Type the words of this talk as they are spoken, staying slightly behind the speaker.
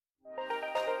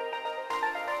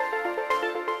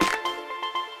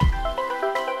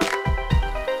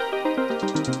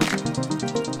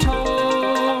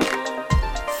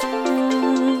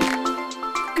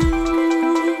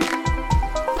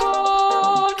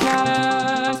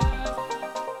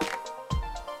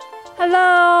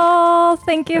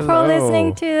Thank you for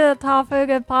listening to the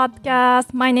Tafugu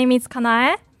podcast. My name is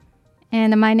Kanae.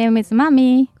 And my name is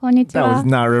Mami. Konnichiwa. That was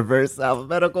not reverse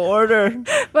alphabetical order.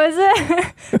 Was it?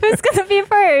 Who's going to be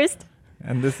first?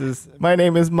 And my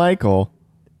name is Michael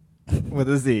with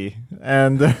a Z.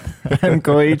 And I'm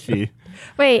Koichi.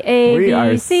 Wait, A, We B,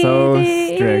 are C, so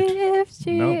D, strict. E, F,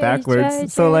 G, No, H, backwards. I,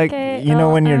 So J, like, K, you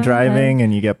know when you're L, M, driving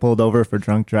and you get pulled over for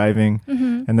drunk driving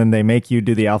Mhm. and then they make you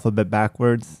do the alphabet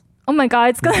backwards? Oh my god,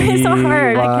 it's going to be so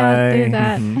hard. I can't do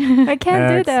that. Mhm. I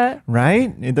can't do X, that.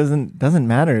 Right? It doesn't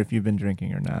matter if you've been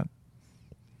drinking or not.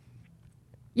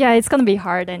 Yeah, it's going to be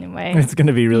hard anyway. It's going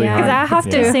to be really Yeah. Because hard. I have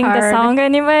to Yeah. sing the Hard. song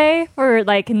anyway for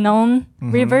like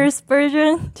non-reverse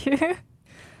version too.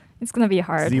 It's going to be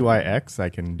hard. ZYX I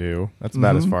can do. That's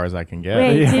about as Mhm. far as I can get.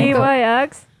 Wait, Yeah.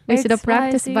 GYX? We should have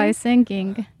practiced XYZ? by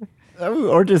singing.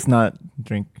 Or just not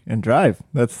drink and drive.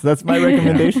 That's my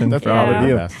recommendation That's for all of probably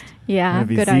you. the best. Yeah,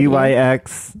 Maybe good idea.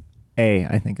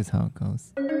 ZYXA, I think is how it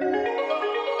goes.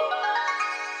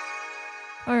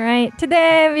 All right.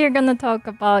 Today we're going to talk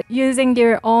about using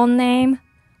your own name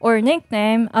or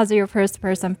nickname as your first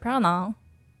person pronoun.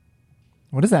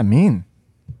 What does that mean?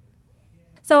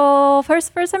 So,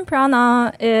 first person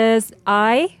pronoun is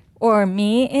I or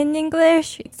me in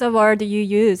English. It's a word you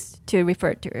use to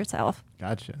refer to yourself.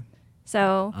 Gotcha.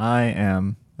 So, I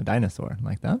am a dinosaur,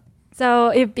 like that? it'd be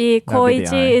That'd be the I.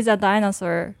 Koichi is a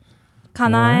dinosaur.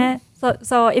 Kanae.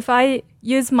 So if I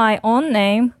use my own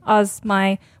name as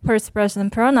my first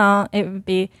person pronoun, it would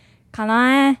be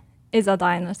Kanae is a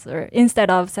dinosaur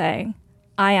instead of saying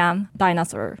I am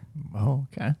dinosaur. Oh,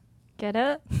 okay. Get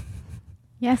it?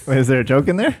 Yes. Wait, is there a joke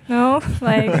in there? No,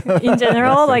 like in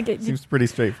general, like it, Seems pretty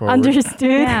straightforward. understood.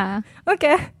 Yeah.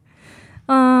 Okay.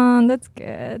 That's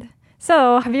good.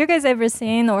 So, have you guys ever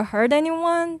seen or heard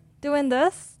anyone doing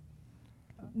this?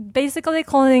 Basically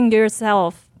calling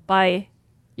yourself by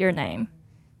your name.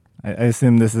 I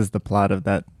assume this is the plot of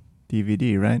that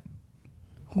DVD, right?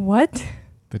 What?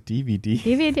 The DVD.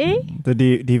 DVD? The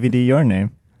DVD, Your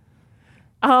Name.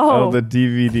 Oh, Oh, the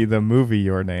DVD, the movie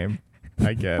Your Name.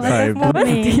 I get What it. Sorry, does that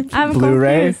mean? I'm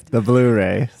Blu-ray? confused. The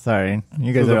Blu-ray. Sorry.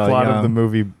 You guys So are the all plot young. of the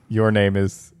movie Your Name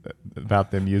is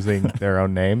about them using their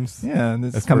own names. Yeah,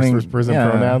 this As is coming, first-person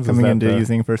pronouns? Is coming that into the-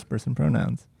 using first-person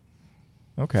pronouns.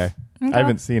 Okay. Okay. I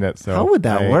haven't seen it, so How would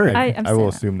that work? I I've will seen it.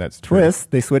 assume that's true.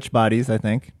 Twist, they switch bodies, I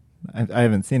think. I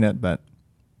haven't seen it, but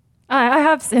I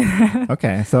have seen it.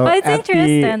 okay. So But it's at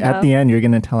interesting, at though. the end, you're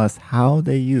going to tell us how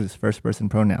they use first-person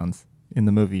pronouns in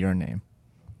the movie Your Name.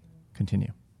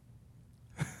 Continue.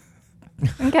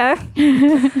 Okay.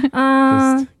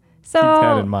 Just So, Keep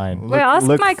that in mind. Look- well, ask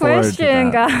look my forward to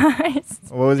question, that. guys.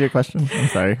 What was your question? I'm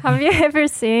sorry. Have you ever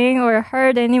seen or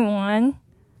heard anyone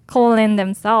calling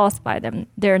themselves by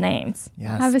their names?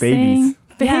 Yes, Have you babies. seen?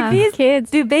 Yeah, Babies?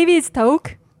 kids. Do babies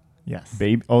talk? Yes.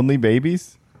 Only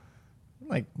babies?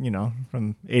 Like,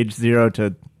 from age 0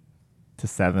 to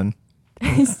 7.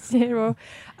 0.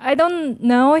 I don't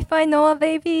know if I know a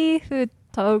baby who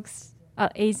talks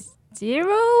at age 0.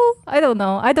 I don't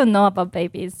know. I don't know about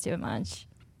babies too much.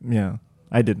 Yeah,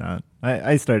 I did not.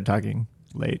 I started talking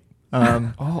late.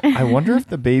 Oh, I wonder if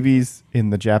the babies in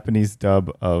the Japanese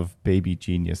dub of Baby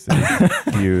Geniuses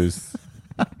use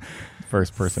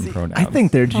first-person pronouns. I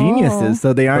think they're geniuses,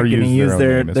 so they aren't Or going to use use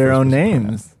their their own own name as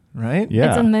names, right? Yeah.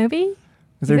 It's a movie?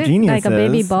 Because they're Is it geniuses. like a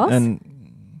baby boss? And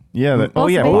Yeah. Boss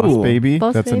yeah, Baby? Boss Baby.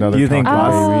 Boss That's Baby? another do you think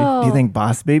talking Boss? baby. Do you think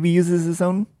Boss Baby uses his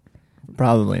own?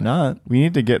 Probably not. We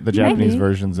need to get the Japanese Maybe.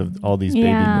 versions of all these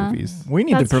Yeah. baby movies. We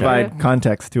need That's to provide true.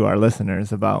 context to our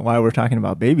listeners about why we're talking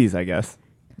about babies, I guess.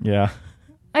 Yeah.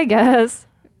 I guess.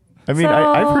 I mean,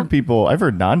 So- I've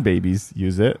heard non-babies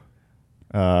use it.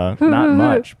 Not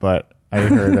much, but I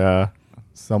heard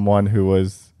someone who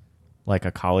was like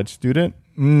a college student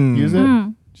use it.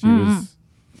 Mm. She was,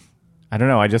 I don't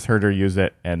know, I just heard her use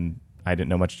it and I didn't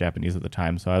know much Japanese at the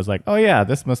time. So I was like, oh yeah,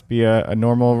 this must be a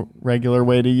normal, regular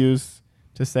way to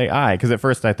say I. Because at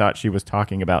first I thought she was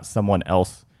talking about someone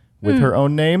else with her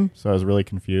own name. So I was really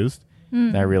confused.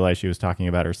 Then I realized she was talking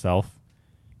about herself.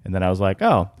 And then I was like,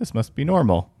 oh, this must be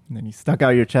normal. And then you stuck out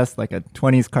your chest like a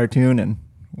 20s cartoon and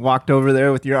walked over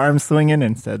there with your arms swinging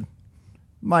and said,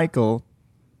 Michael.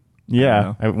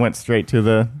 Yeah, I went straight to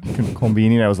the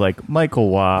konbini and I was like, Michael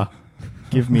wa,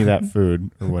 give me that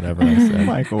food or whatever I said.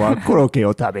 Michael wa koroke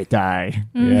o tabetai.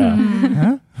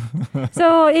 Yeah.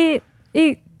 So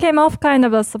it came off kind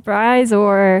of a surprise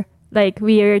or like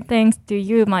weird things to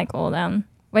you, Michael, then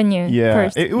when you Yeah,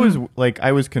 first. it was like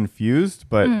I was confused,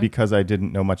 but because I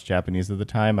didn't know much Japanese at the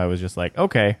time, I was just like,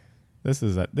 okay, this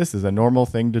is a normal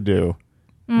thing to do.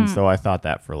 And so I thought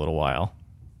that for a little while.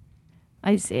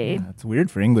 I see. It's weird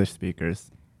for English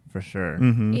speakers. for sure.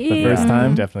 Mm-hmm. The first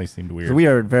time? definitely seemed weird. So we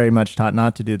are very much taught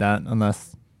not to do that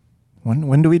unless.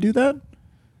 When do we do that?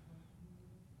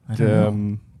 I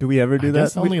don't know. Do we ever do I that?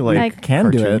 guess only we like can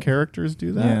do cartoon it. characters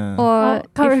do that. Yeah. Or Oh,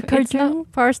 car- if it's not cartoon?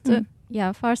 first, Mm.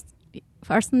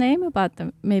 first name, but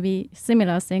maybe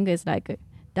similar thing is like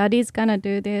daddy's gonna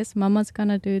do this, mama's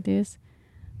gonna do this,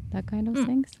 that kind of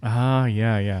things. Ah,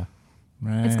 yeah.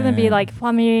 Right. It's gonna be like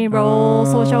family role,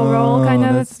 social role kind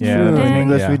of That's Yeah, true. In thing.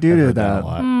 English, we do I've do heard that. a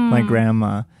lot. My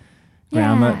grandma.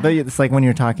 Yeah. But it's like when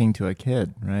you're talking to a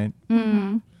kid, right?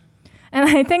 Mm. And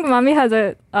I think mommy has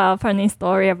a funny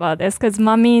story about this because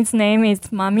mommy's name is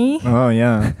mommy. Oh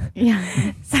yeah.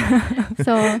 Yeah.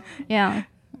 So yeah,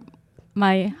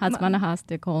 my husband has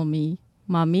to call me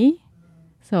mommy.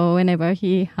 So whenever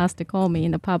he has to call me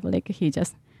in the public, he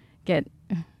just get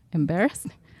embarrassed.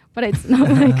 But it's not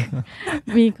like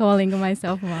me calling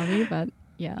myself mommy. But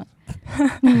yeah.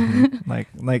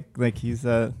 like he's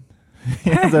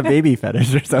he has a baby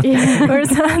fetish or something. Yeah. Or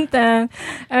something.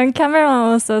 And Cameron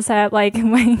also said like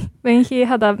when he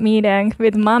had a meeting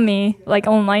with mommy, like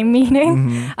online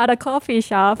meeting at a coffee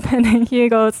shop, and then he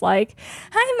goes like,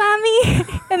 "Hi, mommy,"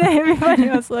 and then everybody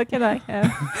was looking at him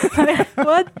like,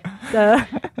 "What the?"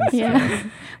 Yeah.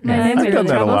 My Yeah, name I've is done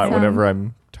that a lot Troublesome. whenever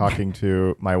I'm talking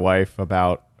to my wife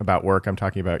about work. I'm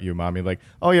talking about you, mommy. Like,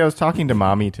 oh yeah, I was talking to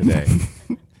mommy today,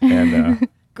 and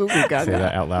say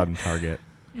that out loud in Target.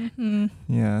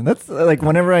 Yeah, that's like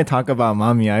whenever I talk about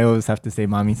mommy, I always have to say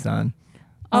mommy-san.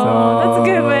 Oh, that's a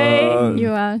good way.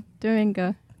 You are doing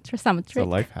some It's a trick.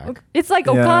 life hack. It's like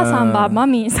Yeah. okasan, but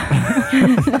mommy's.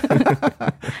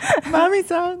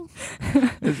 Mommy-san.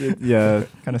 Yeah,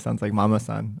 kind of sounds like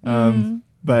mama-san.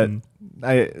 But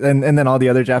and then all the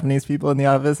other Japanese people in the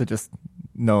office are just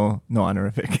no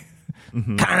honorific.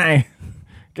 Kanai,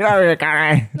 get out of here,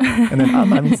 Kanai. And then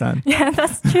mommy-san. Yeah,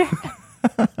 that's true.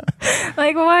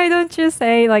 Like, why don't you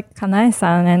say like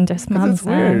Kanae-san and just Because it's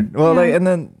mom-san? weird. Well, Yeah. like, and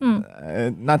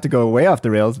then not to go way off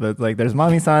the rails, but like, there's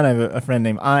mommy-san. I have a friend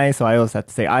named I, so I always have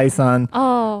to say I-san.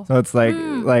 Oh, So it's like,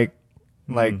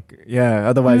 yeah.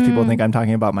 Otherwise, people think I'm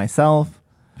talking about myself.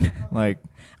 Like,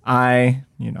 I,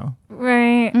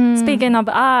 right. Speaking of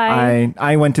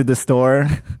I went to the store.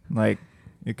 Like,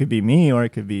 it could be me or it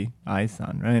could be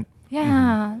I-san, right?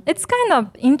 yeah, it's kind of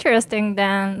interesting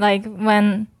then. Like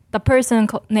when the person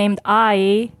named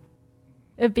I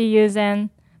would be using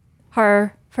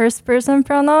her first person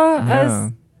pronoun Yeah.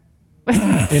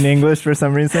 as In English for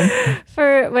some reason.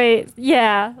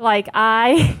 like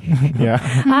I. Yeah.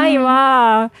 愛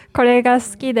はこれが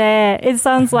好きで it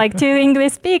sounds like two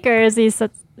English speakers it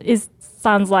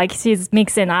sounds like she's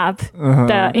mixing up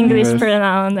the English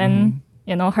pronoun and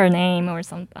her name or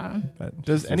something. But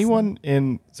Does it's anyone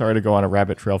sorry to go on a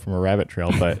rabbit trail from a rabbit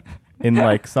trail, but in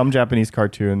like some Japanese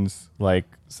cartoons, like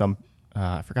some,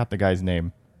 I forgot the guy's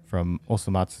name from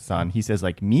Osamatsu-san, he says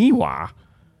like me wa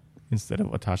instead of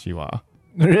watashi wa.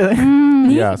 Really?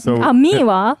 Yeah, so me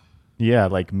wa? yeah,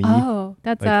 like me, Oh,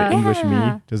 that's like the English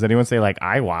Yeah. me. Does anyone say like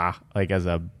I wa like as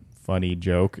a funny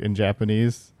joke in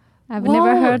Japanese? I've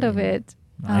never Whoa. heard of it.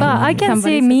 But I can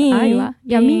Somebody see says me. Aiwa.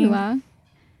 Yeah, me wa.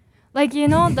 Like,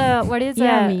 the, what is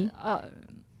Yeah, it? me.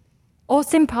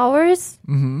 Austin Powers?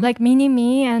 Like mini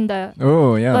me and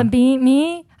Oh, yeah.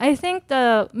 me. I think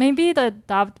maybe the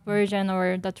dubbed version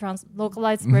or the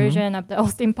localized version of the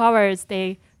Austin Powers,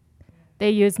 they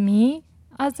use me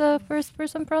as a first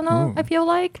person pronoun, Ooh. I feel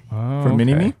like. Oh, For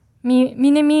mini-me?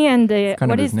 Mini-me and kind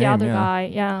what of is his the name, other yeah. guy?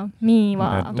 Yeah, me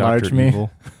wa. Dr. Large me. Evil.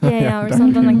 Yeah, or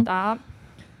something like that.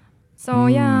 So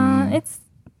yeah, it's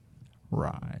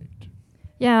Right.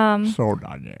 yeah. So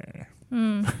done.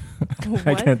 I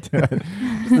What? can't do it.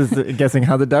 Just guessing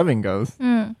how the dubbing goes.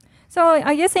 So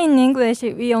I guess in English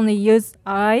we only use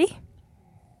I,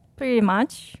 pretty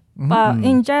much. But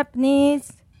in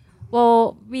Japanese,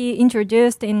 well, we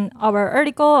introduced in our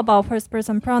article about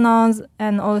first-person pronouns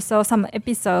and also some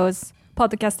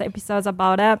podcast episodes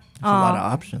about it. There's a lot of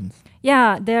options.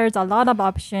 Yeah, there's a lot of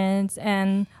options,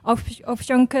 and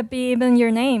option could be even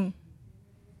your name,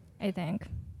 I think.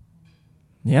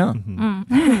 Yeah.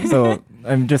 So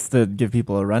just to give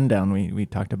people a rundown, we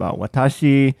talked about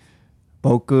watashi,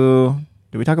 boku.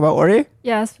 Did we talk about ore?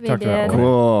 Yes, we Talked about did. ore.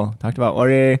 Cool. Talked about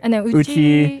ore. And then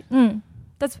uchi.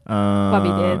 That's what we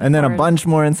did. And then a for- bunch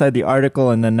more inside the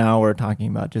article, and then now we're talking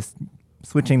about just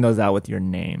switching those out with your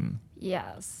name.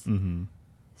 yes. Mm-hmm.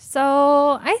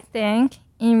 So I think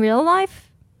in real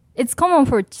life, it's common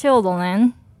for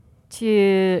children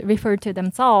to refer to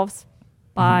themselves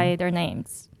by their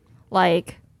names.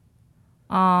 Like,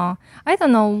 I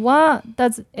don't know, what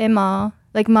does Emma,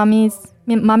 like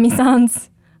mommy-san's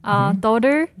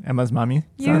daughter. Emma's mommy,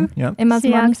 You? son. Yeah. Emma's She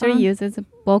mommy actually son. uses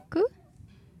boku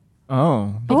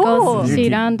Oh. because Oh. she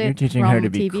You're learned it teaching from her to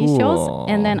be TV shows. cool.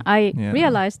 And then I Yeah.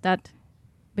 realized that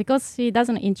because she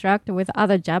doesn't interact with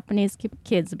other Japanese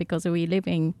kids because we live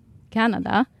in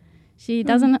Canada, she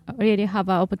doesn't really have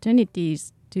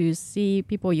opportunities to see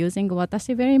people using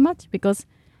watashi very much because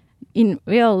in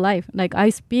real life, like I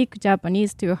speak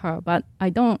Japanese to her, but I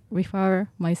don't refer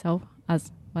myself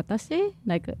as watashi.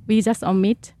 Like we just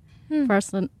omit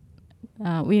person,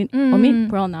 we omit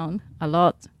pronoun a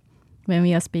lot when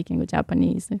we are speaking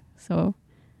Japanese. So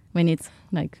when it's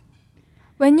like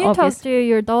When you obvious. talk to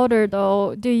your daughter,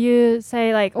 though, do you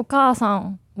say like お母さ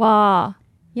んは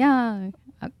yeah,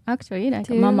 actually like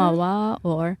Do mama you? wa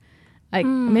or like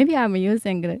maybe I'm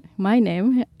using my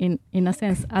name in a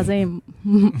sense as a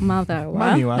mother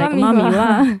wa, Mami wa. like Mami mommy wa.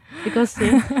 wa, because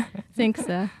she thinks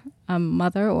I'm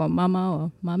mother or mama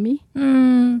or mommy.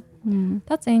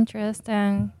 That's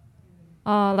interesting.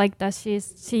 Like that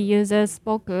she uses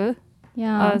僕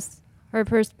Yeah. as her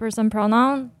first person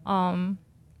pronoun.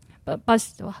 But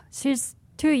she's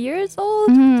 2 years old,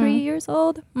 3 years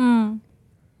old. And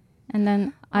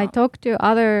then I talk to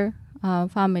other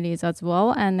families as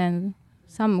well, and then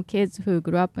some kids who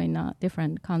grew up in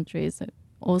different countries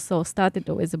also started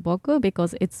with boku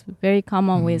because it's very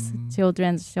common with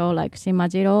children's show like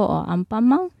Shimajiro or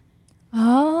Anpanman.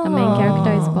 Oh. The main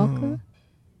character is boku.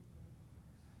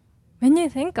 When you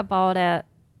think about it,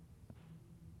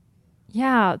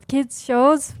 yeah, kids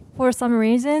shows for some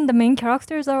reason the main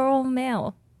characters are all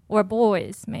male or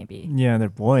boys maybe. Yeah, they're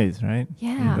boys, right?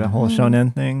 Yeah. The whole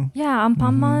shonen thing. Yeah,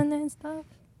 Anpanman and stuff.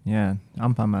 Yeah,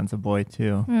 Anpanman's a boy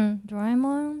too.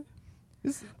 Doraemon.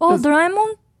 Is- Well, does-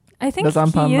 Doraemon, I think Does he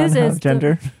Anpanman uses have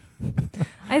gender?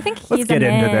 I think he's Let's get a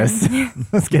into man. this.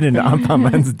 Let's get into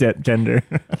Anpanman's gender.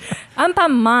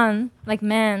 Anpanman, like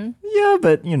man. Yeah,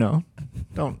 but you know,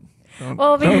 don't.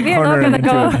 Well, we're not corner gonna him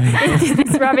go into into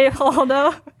this rabbit hole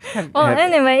though. Well,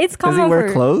 anyway, it's Does common he wear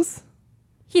for clothes?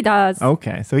 He does.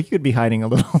 Okay, so he could be hiding a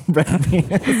little red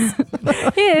penis.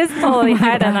 He is totally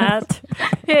hiding it.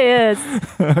 He is.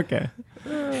 Okay.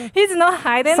 He's not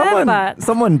hiding it, but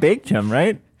Someone baked him,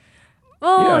 right?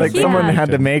 well, Yeah, like he someone has.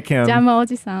 had to make him. Jama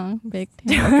Oji-san baked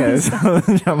him. Okay, so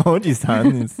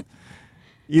Jamoji-san is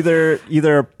either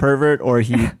a pervert or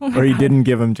he didn't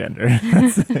give him gender.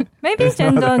 Maybe There's no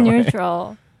gender other way.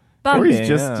 neutral. But Or he's Okay,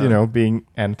 just, yeah. being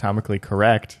anatomically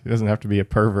correct. He doesn't have to be a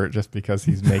pervert just because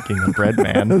he's making a bread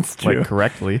man That's true. like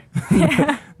correctly.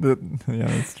 Yeah,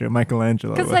 that's true.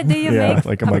 Michelangelo. because like, do you Yeah, make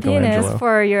like a a penis Michelangelo.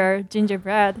 for your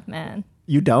gingerbread man?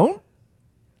 You don't?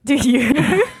 Do you?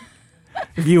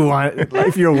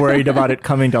 If you're worried about it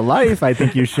coming to life, I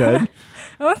think you should.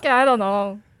 Okay, I don't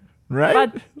know, Right?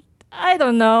 but I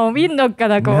don't know. We're not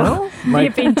gonna go No?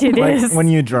 deep into this. Like when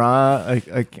you draw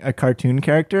a cartoon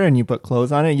character and you put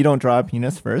clothes on it, you don't draw a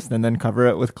penis first and then cover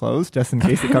it with clothes just in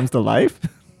case it comes to life.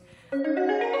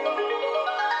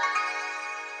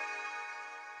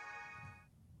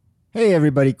 Hey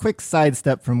everybody, quick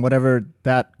sidestep from whatever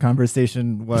that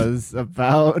conversation was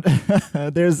about.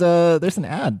 There's an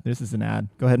ad. This is an ad.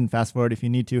 Go ahead and fast forward if you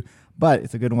need to. But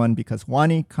it's a good one because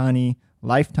Wani Kani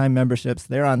lifetime memberships,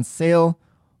 they're on sale.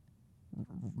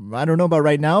 I don't know about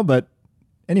right now, but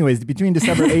anyways, between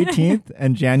December 18th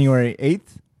and January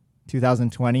 8th,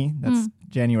 2020. That's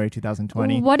January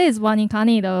 2020. What is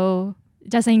wanikani though?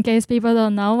 Just in case people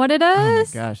don't know what it Oh my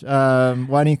is. gosh.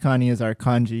 Wani Kani is our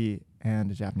kanji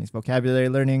and Japanese vocabulary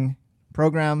learning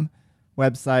program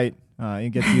website.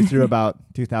 It gets you through about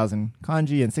 2,000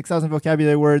 kanji and 6,000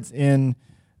 vocabulary words in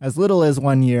as little as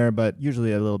 1 year, but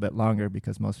usually a little bit longer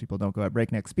because most people don't go at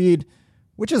breakneck speed,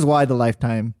 which is why the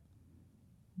lifetime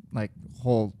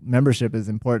whole membership is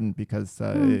important because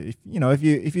if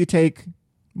you take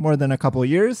more than a couple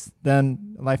years,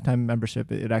 then a lifetime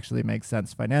membership, it actually makes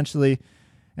sense financially.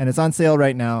 And it's on sale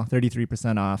right now,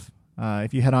 33% off.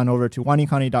 If you head on over to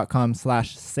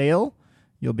wanikani.com/sale,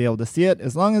 you'll be able to see it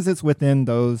as long as it's within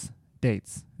those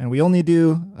dates. And we only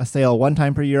do a sale one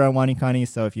time per year on Wanikani,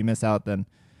 so if you miss out, then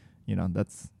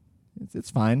it's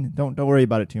fine. Don't worry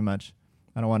about it too much.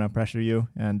 I don't want to pressure you.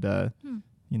 And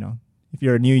if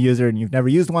you're a new user and you've never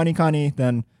used Wanikani,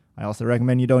 then I also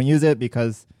recommend you don't use it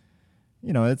because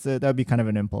that'd be kind of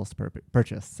an impulse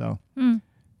purchase. So.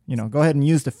 Go ahead and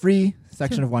use the free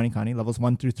section of Wanikani. Levels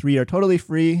 1 through 3 are totally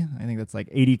free. I think that's like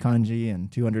 80 kanji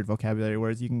and 200 vocabulary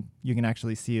words. You can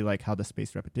actually see like how the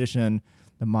spaced repetition,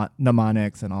 the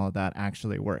mnemonics, and all of that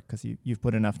actually work because you've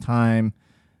put enough time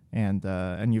and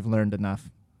you've learned enough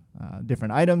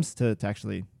different items to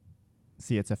actually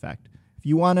see its effect. If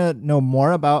you want to know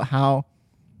more about how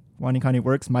WaniKani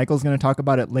works. Michael's going to talk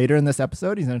about it later in this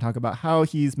episode. He's going to talk about how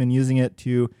he's been using it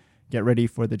to get ready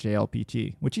for the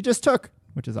JLPT, which he just took,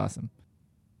 which is awesome.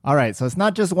 All right, so it's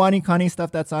not just WaniKani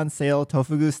stuff that's on sale.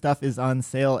 Tofugu stuff is on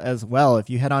sale as well. If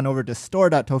you head on over to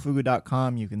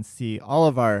store.tofugu.com, you can see all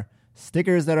of our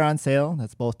stickers that are on sale.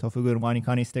 That's both Tofugu and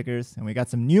WaniKani stickers. And we got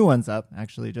some new ones up,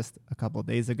 actually, just a couple of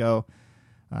days ago.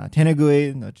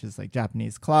 Tenugui, which is like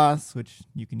Japanese cloths, which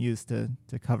you can use to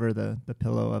cover the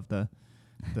pillow of the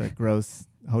gross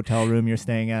hotel room you're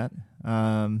staying at.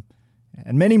 And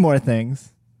many more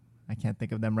things. I can't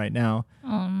think of them right now.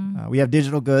 We have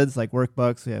digital goods like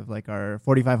workbooks. We have like our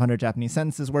 4,500 Japanese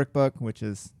sentences workbook, which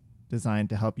is designed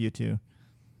to help you to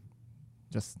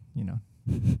just,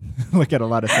 look at a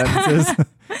lot of sentences.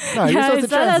 No, you're supposed to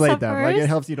translate them. Like it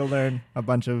helps you to learn a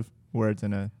bunch of words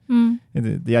in a.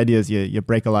 The idea is you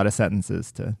break a lot of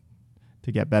sentences to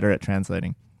get better at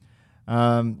translating.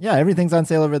 Everything's on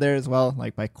sale over there as well,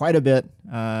 like by quite a bit.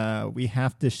 We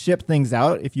have to ship things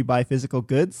out if you buy physical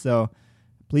goods, so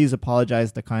please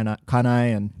apologize to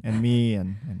Kanai and me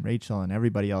and Rachel and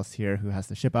everybody else here who has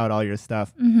to ship out all your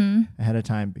stuff ahead of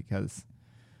time because,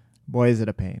 boy, is it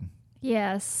a pain.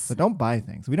 Yes. So don't buy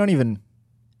things. We don't even...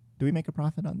 Do we make a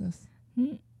profit on this?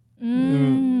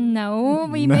 No,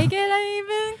 we make it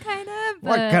even kind of.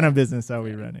 What kind of business are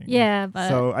we running? Yeah, but...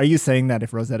 So are you saying that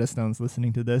if Rosetta Stone's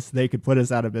listening to this, they could put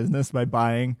us out of business by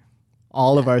buying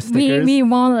all of our stickers? We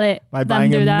want it. By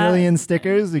buying a million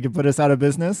stickers, we could put us out of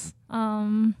business?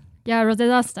 Yeah,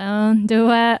 Rosetta Stone,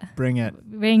 do it. Bring it.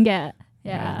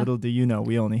 Yeah. Little do you know,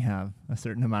 we only have a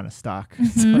certain amount of stock.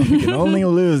 So we can only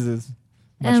lose as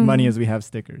much money as we have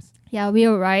stickers. Yeah,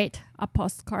 we'll write a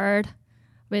postcard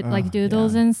with like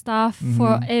doodles and stuff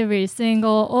for every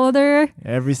single order.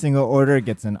 Every single order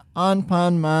gets an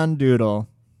Anpanman doodle.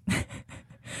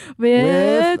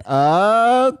 with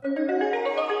a...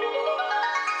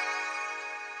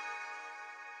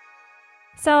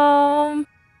 So,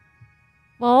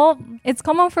 well, it's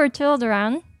common for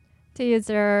children to use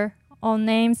their own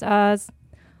names as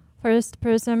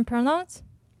first-person pronouns.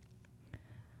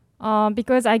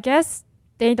 Because I guess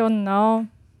they don't know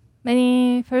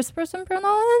many first-person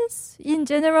pronouns in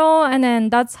general, and then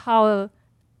that's how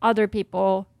other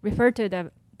people refer to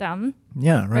them.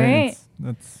 Yeah, right.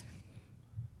 That's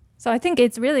So I think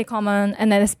it's really common,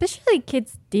 and then especially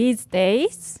kids these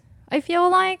days, I feel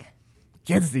like.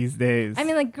 Kids these days. I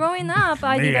mean, like growing up,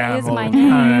 I didn't use my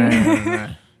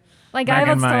name. Like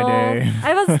I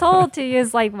was told to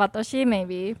use like watashi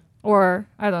maybe, or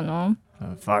I don't know.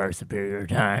 A far superior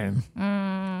time.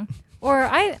 Or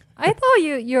I thought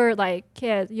you're like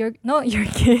kids. You're not your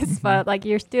kids, but like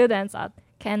your students at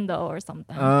Kendo or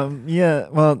something. Yeah.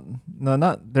 Well, no,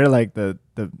 not. They're like the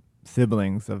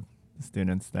siblings of the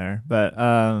students there, but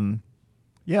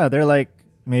yeah, they're like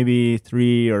maybe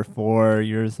 3 or 4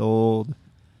 years old.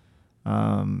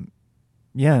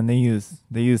 Yeah, and they use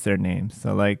their names.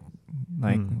 So like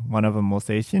one of them will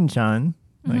say Shin-chan,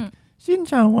 like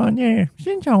Shin-chan wa ne,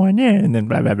 Shin-chan wa ne, and then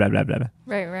blah blah blah blah blah.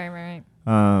 Right.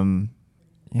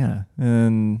 Yeah,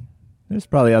 and there's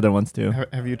probably other ones too.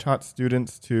 Have you taught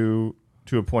students to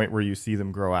a point where you see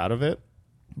them grow out of it?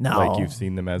 No, like you've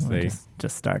seen them as they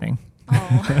just starting.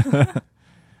 Oh.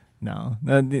 No,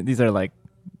 these are like,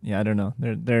 yeah, I don't know.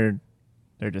 They're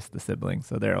just the siblings,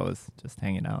 so they're always just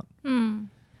hanging out.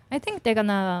 I think they're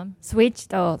gonna switch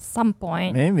though at some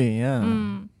point. Maybe, yeah.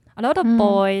 A lot of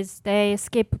boys, they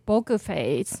skip boku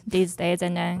phase these days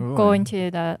and then go into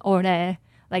the ore,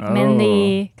 like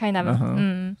mainly kind of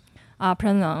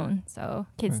pronoun. So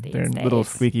kids these Their days. little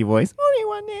squeaky voice. It's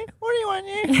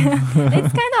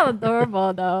kind of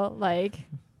adorable though. Like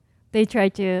they try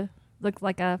to look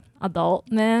like a adult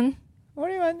man. Or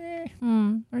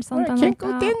something like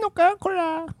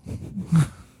that.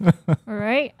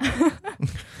 Right?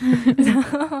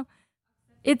 So,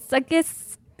 it's, I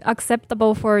guess,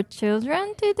 acceptable for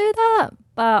children to do that.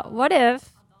 But what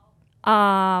if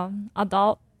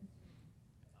adult?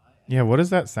 Yeah, what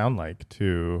does that sound like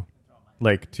to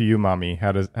you, mommy?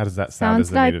 How does that sound Sounds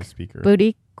as a like native speaker?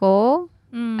 Buriko.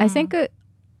 I think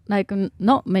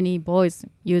not many boys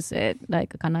use it,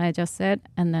 like Kanae just said.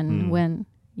 And then when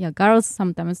girls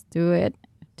sometimes do it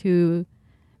to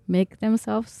make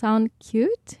themselves sound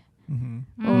cute. And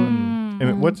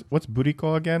what's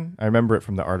buriko again? I remember it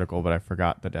from the article, but I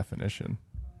forgot the definition.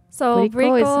 So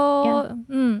Buriko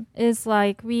buriko is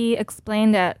like we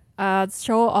explained that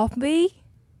show-offy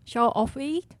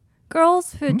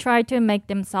girls who try to make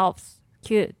themselves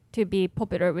cute to be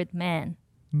popular with men.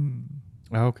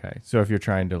 Okay, so if you're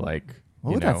trying to what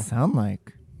would that sound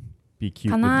like? Be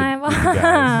cute with the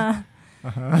guys.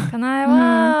 かなえ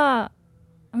は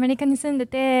アメリカに住んで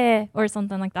て or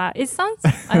something like that. It sounds,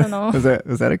 I don't know.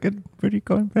 Was that a good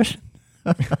Buriko impression?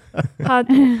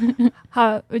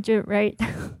 How would you rate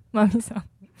Mami-san?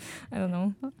 I don't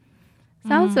know.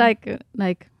 Sounds like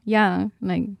yeah,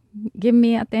 like give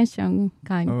me attention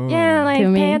kind. Oh. Yeah, like To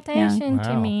me, pay yeah. attention to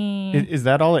Wow. me. Is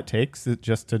that all it takes? Is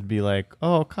just to be like,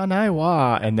 oh, kanai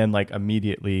wa, and then like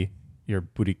immediately your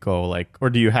buriko, like, or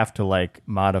do you have to like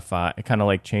modify, kind of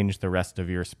like change the rest of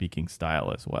your speaking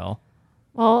style as well?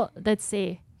 Well, let's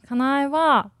see. かなえ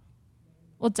は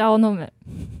お茶を飲む。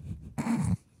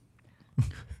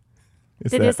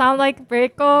 Is Did that- it sound like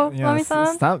Buriko, Yeah,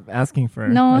 Mami-san? stop asking for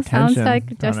No, attention. sounds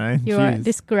like just Kanai. you are Jeez.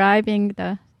 describing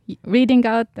the reading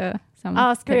out the some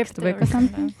Script textbook or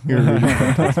something.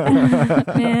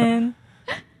 And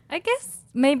I guess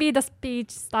maybe the speech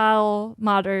style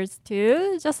matters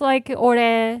too. Just like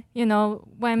ore, you know,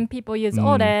 when people use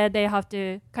ore, they have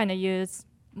to kind of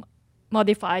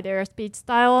modify their speech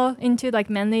style into like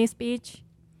manly speech.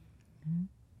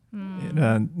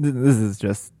 This is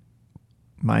just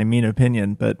my mean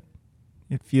opinion, but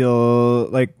it feel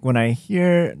like when I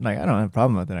hear, like, I don't have a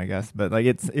problem with it, I guess, but like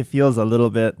it feels a little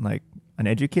bit like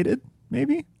uneducated,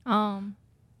 maybe. Yeah,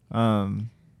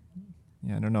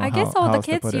 I don't know. I guess all the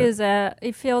kids use it.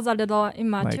 It feels a little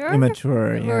immature. Like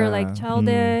immature, or like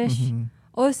childish. Mhm.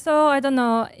 Also, I don't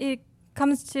know. It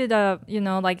comes to the, you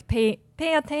know, like pay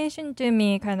attention to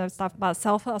me kind of stuff about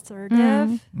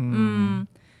self-assertive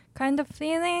kind of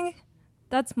feeling.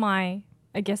 That's my,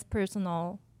 I guess,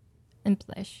 personal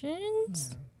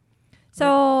impressions.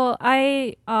 So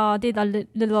I did a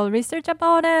little research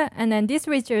about it, and then this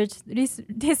research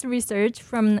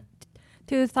from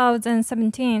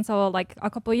 2017, so like a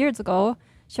couple years ago,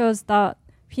 shows that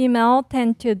female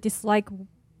tend to dislike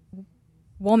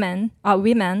women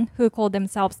who call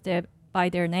themselves by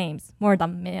their names more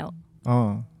than male.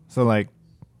 Oh, so like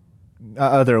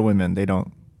other women, they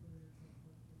don't.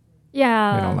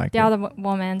 Yeah, They don't like the it. other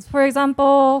women, for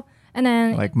example, and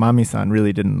then Like Mami-san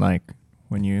really didn't like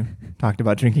when you talked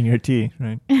about drinking your tea,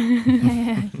 right? she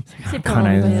Kanai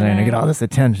probably is trying to get all did. this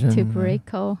attention. To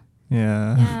Buriko.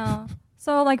 Yeah. Yeah.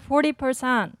 So like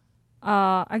 40%,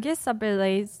 I guess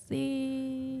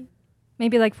ability,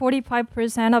 maybe like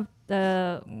 45% of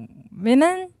the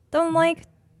women don't like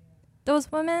those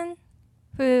women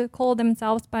who call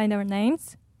themselves by their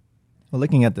names. Well,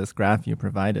 looking at this graph you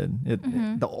provided,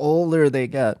 the older they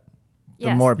get, the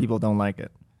Yes. more people don't like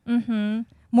it.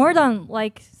 More than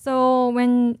like, so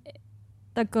when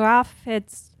the graph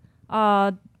hits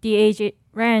the age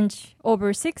range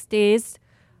over 60s,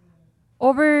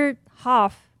 over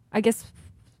half, I guess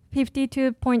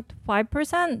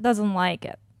 52.5% doesn't like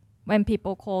it when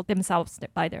people call themselves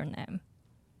by their name.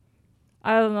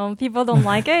 I don't know, people don't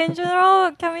like it in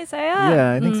general. Can we say it?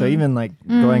 Yeah, I think so. Even like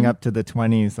going up to the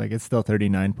 20s, like it's still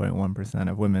 39.1%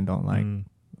 of women don't like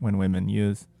when women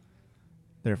use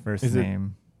their first Is it-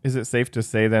 name. Is it safe to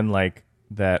say then like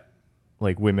that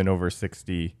like women over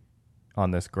 60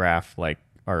 on this graph like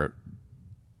are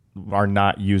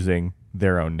not using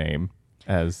their own name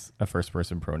as a first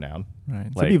person pronoun?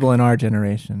 Right. So Like- people in our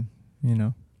generation, you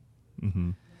know.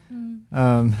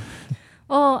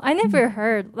 Well, I never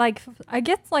heard. Like, I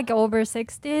guess like over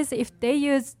 60s, if they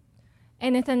use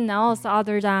anything else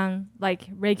other than like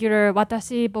regular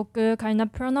watashi, boku kind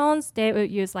of pronouns, they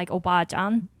would use like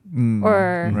oba-chan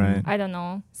or right. I don't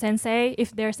know, sensei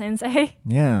if they're sensei.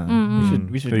 Yeah.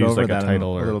 We should So go use over like that a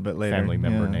title a or little bit later. family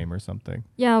member Yeah. name or something.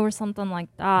 Yeah, or something like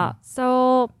that.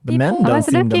 So The men people- I don't was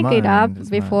seem to looking it up mind as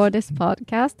before much. this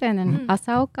podcast, and then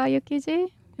Asaoka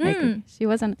Yukiji, like she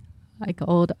was an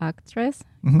old actress,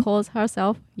 calls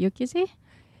herself Yukiji.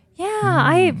 yeah,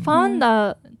 I found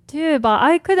that too, but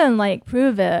I couldn't like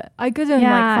prove it. I couldn't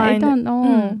Yeah, like I find don't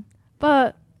know.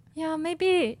 But yeah,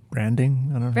 maybe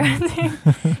Branding? I don't know. branding.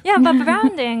 Yeah, but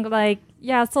branding, like,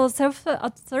 yeah, so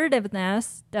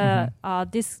self-assertiveness,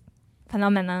 this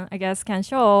phenomenon, I guess, can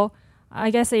show. I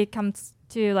guess it comes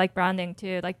to like branding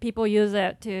too. Like people use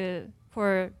it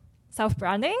for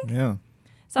self-branding. Yeah.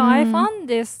 So I found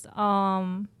this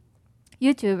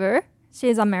YouTuber.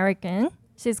 She's American.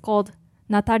 She's called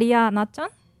Natalia Natchan.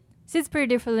 She's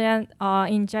pretty fluent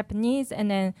in Japanese, and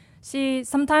then she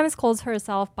sometimes calls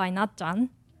herself by Natchan.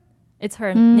 It's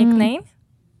her nickname.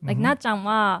 Like Natchan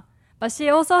wa, but she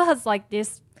also has like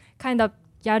this kind of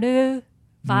gyaru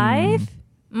vibe.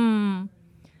 And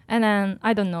then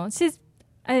I don't know.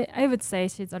 I would say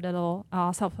she's a little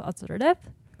self-assertive.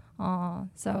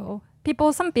 So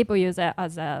some people use it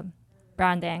as a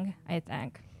branding, I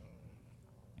think.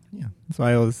 Yeah. So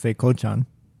I always say Ko-chan.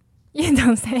 You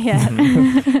don't say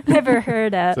it. Never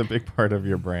heard It's it. a big part of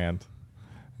your brand.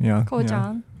 Yeah.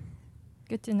 Ko-chan.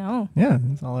 good to know. Yeah,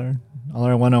 it's all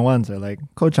our one-on-ones are like,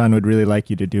 Ko-chan would really like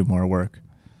you to do more work.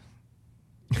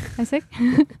 I think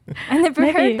I never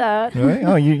Maybe. heard that. Really?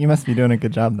 Oh, you must be doing a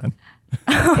good job then.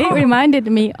 it reminded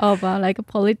me of like a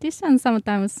politician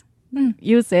sometimes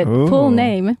use it full Ooh.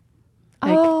 name.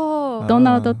 Like, Oh. ド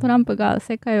ナルド・トランプが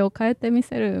世界を変えてみ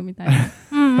せるみたいな。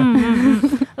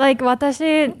like 私、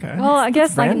Okay. well, I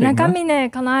guess like Branding, 中峰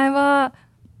かなえは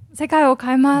世界を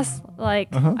変えます。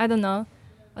Like, Uh-huh. I don't know.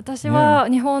 私は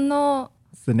日本の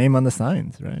It's the name on the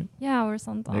signs, right? Yeah, or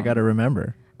something. They got to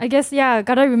remember. I guess, yeah,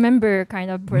 gotta remember kind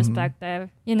of perspective.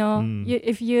 You know,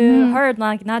 if you heard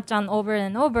like Na-chan over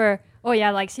and over, oh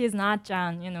yeah, like she's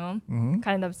Na-chan, you know,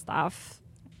 kind of stuff,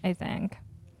 I think.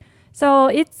 So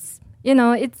it's, you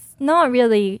know, it's not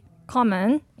really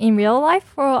common in real life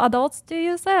for adults to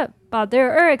use it, but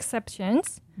there are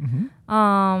exceptions.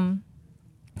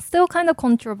 Still kind of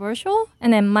controversial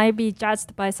and it might be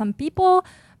judged by some people,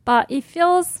 but it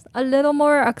feels a little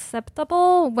more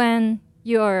acceptable when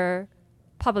you're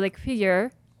public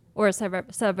figure or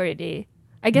celebrity.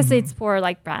 I guess it's for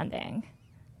like branding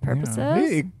purposes. Yeah.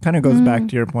 It kind of goes back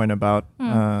to your point about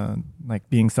like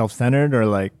being self-centered or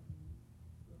like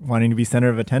wanting to be center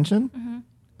of attention.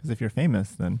 Because if you're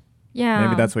famous, then Yeah.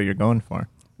 maybe that's what you're going for.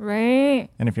 Right.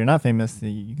 And if you're not famous,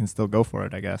 you can still go for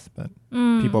it, I guess. But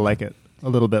people like it a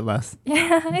little bit less.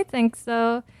 Yeah, I think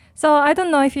so. So I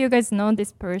don't know if you guys know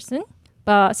this person,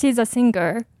 but she's a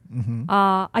singer,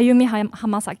 Ayumi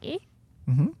Hamasaki.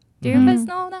 Do you guys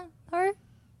know her?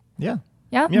 Yeah.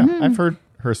 Yeah? Yeah, I've heard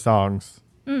her songs,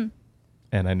 and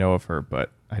I know of her,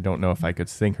 but I don't know if I could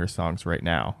sing her songs right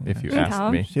now if you Okay.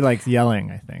 asked me. She likes yelling,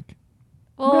 I think.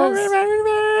 Well,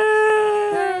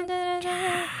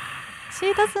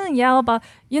 she doesn't yell, but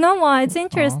you know what? It's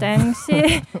interesting.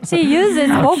 She uses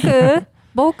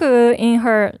boku in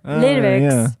her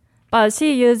lyrics, yeah. but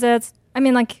she uses. I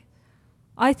mean, like,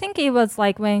 I think it was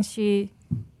like when she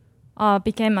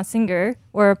became a singer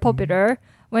or popular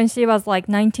when she was like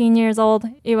 19 years old.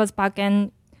 It was back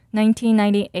in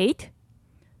 1998.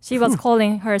 She was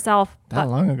calling herself. That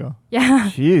long ago. Yeah,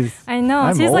 Jeez. I know.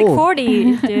 I'm She's like old.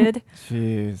 40, dude.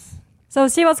 Jeez. So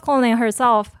she was calling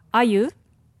herself Ayu,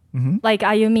 like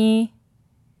Ayumi,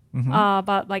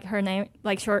 but like her name,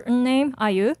 like shortened name,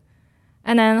 Ayu.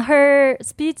 And then her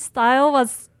speech style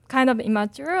was kind of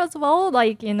immature as well,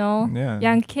 like, you know, Yeah.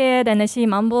 young kid, and then she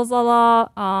mumbles a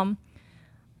lot.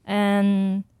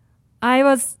 And I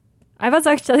was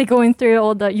actually going through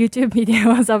all the YouTube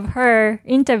videos of her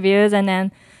interviews, and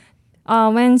then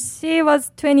when she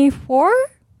was 24,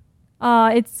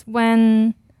 it's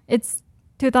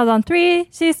 2003,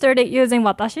 she started using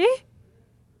Watashi.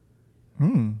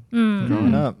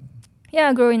 Growing up.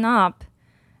 Yeah, growing up.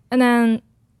 And then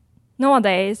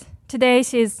nowadays, today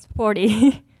she's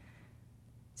 40.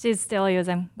 She's still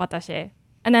using Watashi.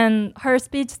 And then her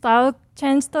speech style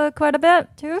changed quite a bit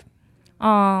too.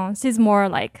 She's more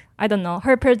like, I don't know,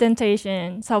 her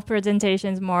presentation,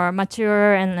 self-presentation is more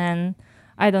mature, and then,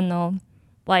 I don't know,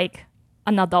 like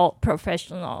an adult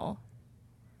professional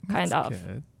kind That's of.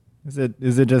 good.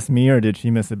 Is it just me, or did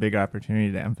she miss a big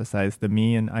opportunity to emphasize the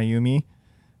me in Ayumi?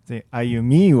 Say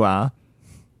Ayumi wa.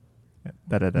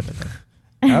 Da-da-da-da-da.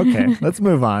 Okay, let's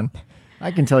move on. I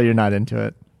can tell you're not into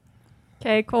it.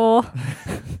 Okay, cool.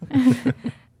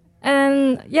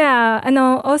 And yeah, and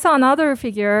also another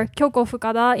figure, Kyoko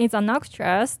Fukada, is an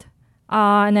actress.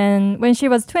 And then when she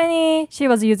was 20, she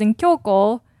was using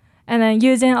Kyoko, and then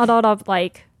using a lot of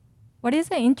like, what is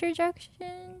the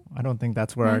interjection? I don't think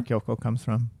that's where our Kyoko comes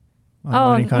from. Oh,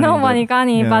 Manikani, no but-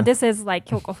 Manikani, yeah. but this is like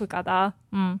Kyoko Fukada.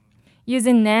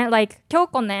 Using ne, like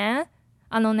Kyoko ne,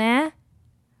 ne,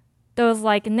 those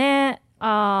like ne,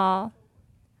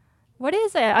 what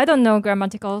is it? I don't know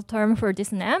grammatical term for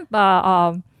this ne,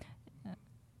 but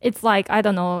it's like, I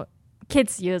don't know,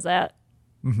 kids use it.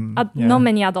 Yeah. Not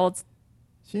many adults.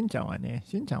 Shin-chan wa ne,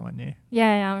 Shin-chan wa ne.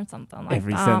 Yeah, or something like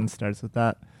Every that. sentence starts with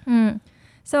that.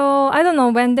 So I don't know,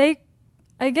 when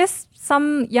I guess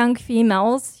some young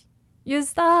females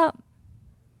use that,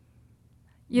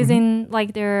 using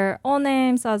like their own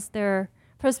names as their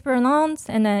first pronouns,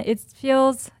 and then it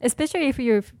feels, especially if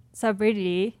you're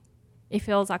celebrity, it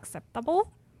feels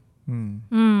acceptable.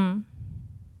 I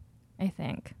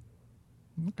think.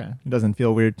 Okay. It doesn't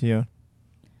feel weird to you.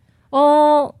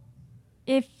 Well,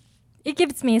 if it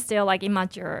gives me still like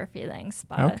immature feelings,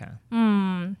 but Okay.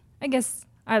 I guess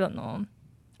I don't know.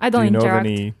 I Do don't you know of interact.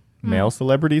 any male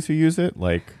celebrities who use it?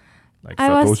 Like I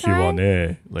was Satoshi trying-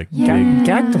 Wane, like Yeah. big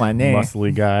Gakto wa ne.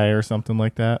 muscly guy or something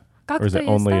like that? Or is Gakuto it use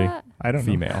only that? I don't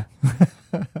know. female?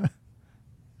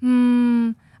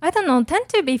 I don't know. Tend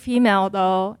to be female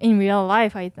though in real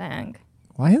life, I think.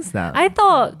 Why is that? I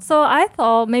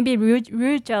thought maybe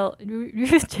Rugel.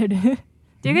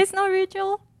 Do you guys know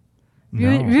Rugel? No.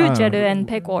 Rugel and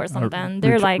Peko or something.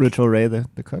 They're like Rachel Ray, the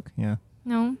cook. Yeah.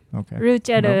 no. Okay.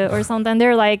 Rugel or something.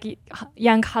 They're like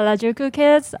young Harajuku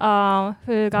kids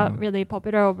who got really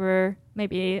popular over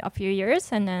maybe a few years,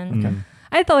 and then Okay.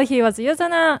 I thought he was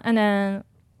using it, and then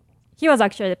he was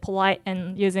actually polite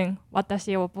and using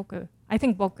watashi or boku. I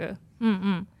think boku.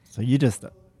 So you just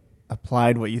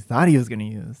applied what you thought he was going to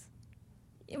use.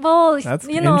 Well, That's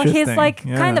you know, he's interesting. like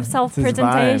Yeah, kind of it's his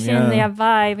self-presentation, vibe, yeah.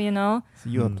 vibe, you know. So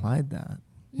you applied that.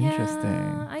 Interesting.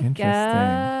 Yeah, I Interesting.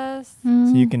 guess.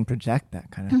 So you can project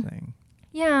that kind of thing.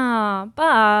 Yeah,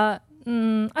 but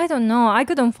I don't know. I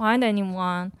couldn't find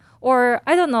anyone, or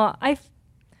I don't know.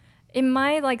 In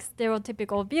my like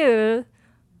stereotypical view,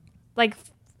 like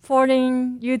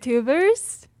foreign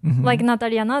YouTubers Mhm. like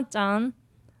Natalia Natchan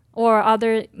or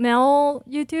other male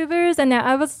YouTubers, and then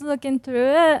I was looking through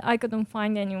it. I couldn't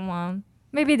find anyone.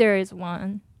 Maybe there is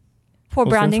one for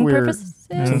Well, branding since we're- purposes.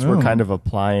 Since we're kind of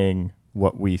applying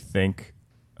what we think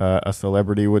a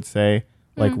celebrity would say,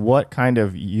 like what kind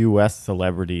of U.S.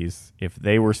 celebrities, if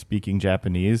they were speaking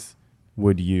Japanese,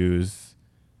 would use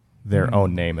their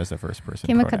own name as a first person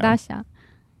Kim pronoun? Kardashian.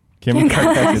 Kim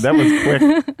Kardashian. That was quick.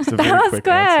 It's a very That was quick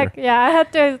quick. answer. Yeah, I had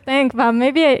to think, but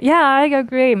maybe I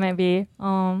agree. Maybe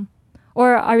or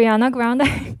Ariana Grande.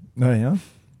 Oh, yeah?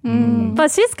 But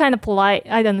she's kind of polite.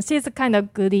 I don't know. She's a kind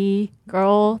of goody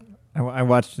girl. I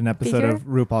watched an episode Figure? of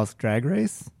RuPaul's Drag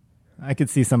Race. I could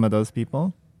see some of those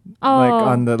people. Oh, Like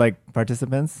on the like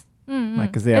participants.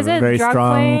 Like because they have Is a it very drag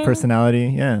strong queen? personality.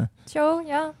 Yeah. show.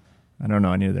 Yeah. I don't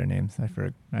know any of their names. I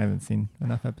haven't seen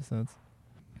enough episodes.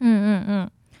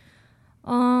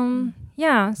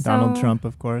 Yeah. So, Donald Trump,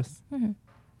 of course.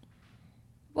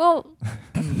 Well,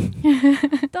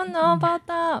 don't know about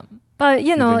that. But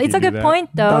you know, think it's a you do good that? point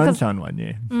though. Don 'Cause,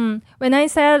 Chanwanye. when I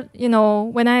said,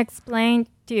 when I explained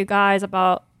to you guys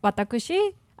about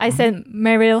watakushi, I said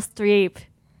Meryl Streep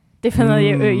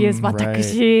definitely would use right.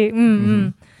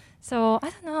 watakushi. So I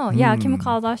don't know. Yeah, Kim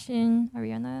Kardashian,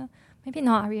 Ariana, maybe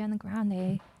not Ariana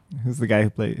Grande. Who's the guy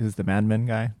who's the Mad Men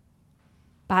guy?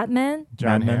 Batman.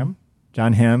 John Mad Men? Hamm?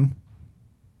 John Hamm.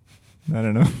 I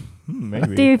don't know.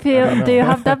 Maybe. Do you I feel? don't Do you know.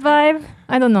 have that vibe?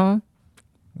 I don't know.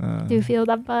 Do you Uh, feel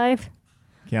that vibe?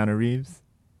 Keanu Reeves.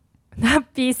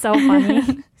 That'd be so funny.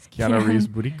 Is Keanu Reeves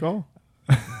Buriko?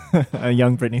 A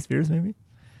young Britney Spears, maybe.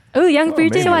 Oh, young Oh,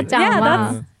 Britney. maybe. Yeah,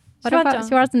 that's. What about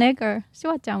Schwarzenegger.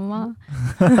 Schwarzenegger?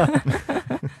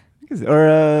 Schwarzenegger. Or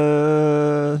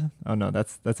oh no,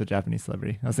 that's a Japanese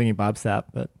celebrity. I was thinking Bob Sapp,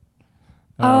 but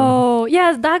Oh,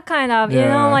 yes, that kind of,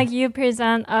 Yeah. like you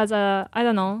present as a, I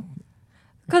don't know.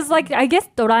 Because, like, I guess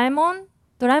Doraemon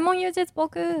uses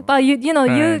boku, but you you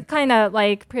Right. kind of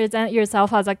like present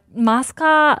yourself as a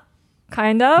mascot,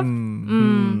 kind of.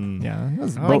 yeah. It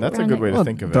was- Oh, that's a good way to well,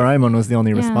 think of it. Doraemon was the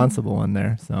only Yeah. responsible one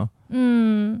there. So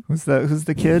Mm. who's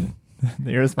the kid?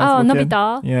 The Oh, irresponsible kid?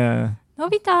 Nobita. Yeah.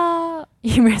 Nobita,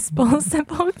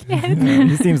 irresponsible kid.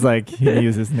 He seems like he'd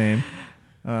use his name.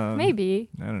 Maybe.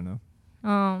 I don't know.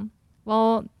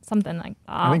 Well, something like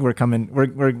that. I think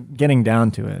we're getting down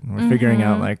to it. We're figuring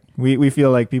out like we feel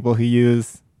like people who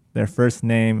use their first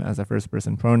name as a first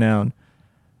person pronoun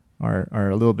are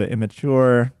a little bit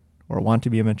immature or want to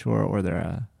be immature, or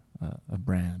they're a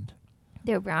brand.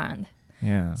 their brand.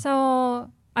 Yeah. So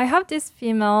I have this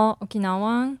female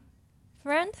Okinawan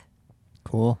friend.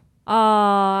 Cool.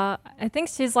 I think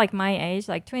she's like my age,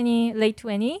 like 20, late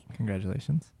 20.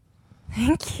 Congratulations.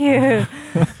 Thank you.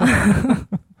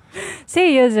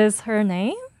 She uses her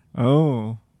name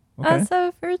Oh. Okay. as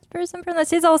a first person pronoun.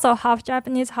 She's also half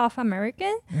Japanese, half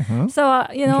American. Uh-huh. So, like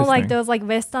Interesting. those like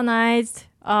westernized,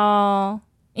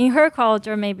 in her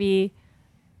culture, maybe,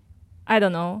 I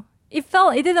don't know. It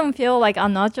didn't feel like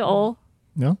unnatural,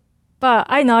 No. but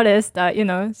I noticed that,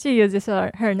 she uses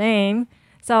her name.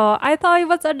 So I thought it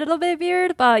was a little bit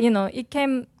weird, but, it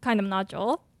came kind of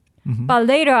natural. Mhm. But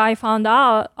later I found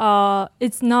out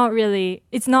it's not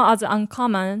as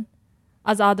uncommon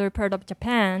as other part of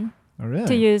Japan Oh, really?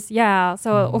 to use. Yeah,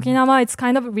 so Okinawa, it's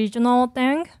kind of a regional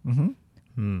thing.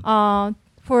 Mm-hmm.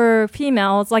 For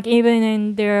females, like even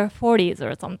in their 40s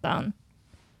or something.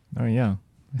 Oh, yeah.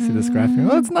 I see this graphic.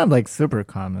 Well, it's not like super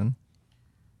common.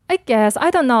 I guess, I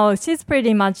don't know. She's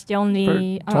pretty much the For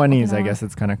only 20s, I Okinawan. guess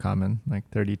it's kind of common. Like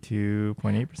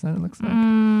 32.8%, it looks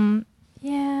like.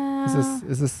 Yeah.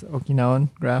 Is this Okinawan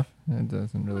graph? It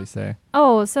doesn't really say.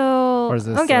 Oh, so Or is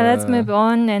this, okay, let's move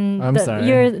on. And I'm sorry.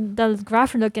 the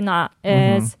graph you're looking at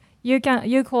is you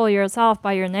call yourself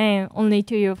by your name only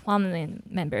to your family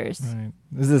members. Right.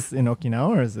 Is this in Okinawa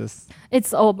or is this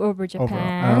It's all over overall?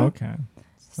 Japan. Oh, okay.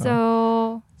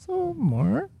 So So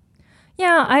more.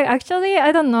 yeah,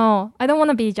 I don't know. I don't want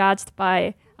to be judged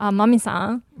by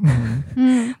mami-san,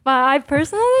 but I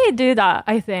personally do that.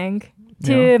 I think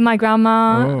to Yeah. my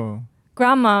Oh.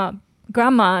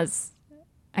 grandmas.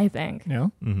 I think. Yeah.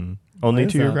 Mm-hmm. Only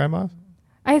is to your that? grandmas?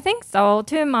 I think so.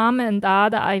 To mom and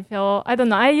dad, I don't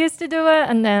know. I used to do it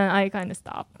and then I kind of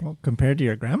stopped. Well, compared to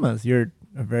your grandmas, you're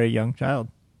a very young child.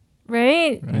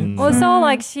 Right? Right. Also,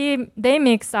 like they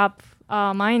mix up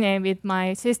my name with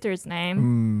my sister's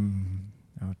name.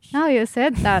 Ouch. Now you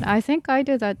said that. I think I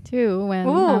do that too when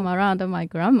Ooh. I'm around my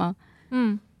grandma.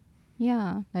 Mm.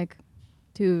 Yeah, like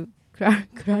to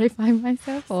clarify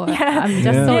myself, or Yeah. I'm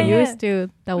just so Yeah. used to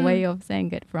the way of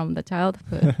saying it from the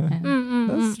childhood. And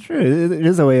That's true. It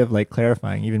is a way of like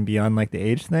clarifying, even beyond like the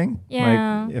age thing.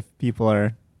 Yeah. Like if people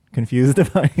are confused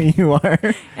about who you are,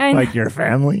 I like your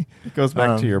family. It goes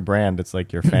back to Um, your brand. It's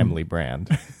like your family brand.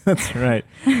 That's right.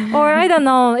 Or I don't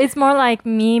know. It's more like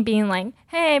me being like,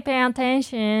 "Hey, pay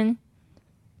attention,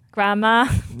 grandma."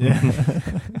 Yeah.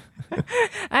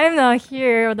 I'm not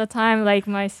here all the time like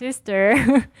my sister.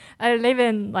 I live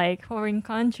in like foreign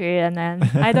country and then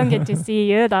I don't get to see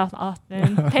you that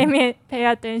often. Pay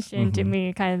attention to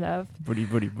me, kind of. Booty,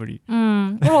 booty, booty.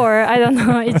 Or I don't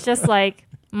know. It's just like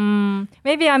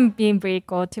maybe I'm being very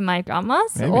cold to my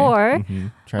grandmas, Maybe. or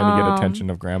Trying to get attention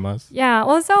of grandmas. yeah.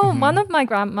 Also, one of my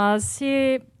grandmas,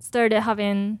 she started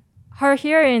having her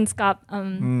hearing's got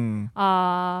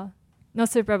not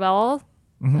super well.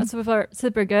 Mhm.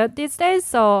 Super good these days.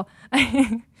 So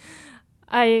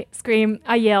I scream,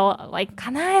 I yell like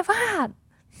 "Kanae wa,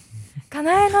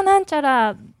 Kanae no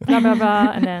nanchara," blah blah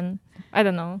blah, and then I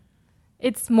don't know.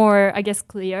 It's more, I guess,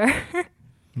 clear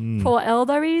for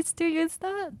elderlies to use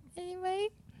that anyway.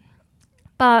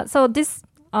 But so this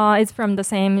is from the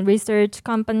same research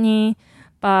company,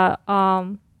 but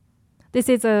this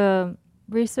is a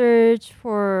research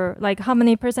for like how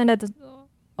many percentage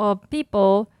of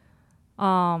people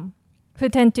who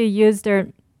tend to use their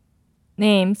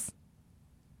names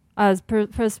as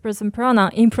first person pronoun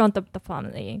in front of the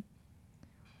family.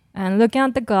 And looking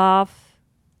at the graph,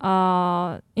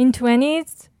 in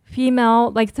 20s,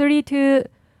 female, like 32%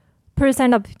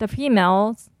 of the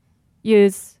females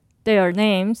use their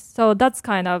names. So that's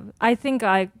kind of, I think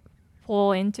I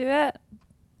fall into it.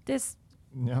 This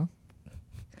Yeah.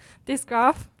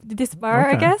 graph, this bar,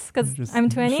 I Okay. guess, because Just I'm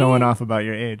 20. Showing off about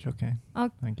your age. Okay.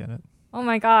 Oh. I get it. Oh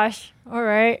my gosh. All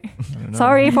right. I don't know.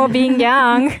 Sorry for being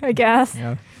young, I guess.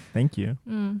 Yeah. Thank you.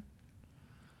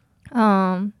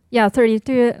 Yeah,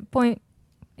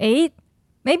 32.8.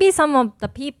 Maybe some of the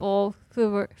people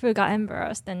who got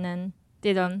embarrassed and then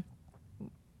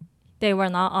they were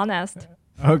not honest.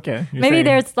 Okay. You're Maybe saying-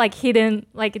 there's like hidden,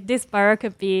 like this bar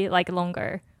could be like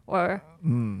longer, or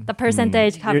the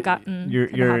percentage have gotten.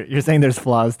 You're saying there's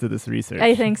flaws to this research.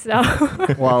 I think so.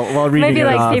 while reading Maybe it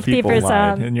like off, people 50%.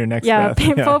 lied in your next Yeah, breath.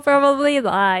 people probably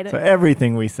lied. So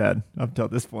everything we said up till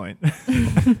this point.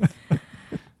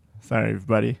 Sorry,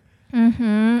 buddy.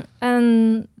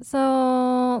 And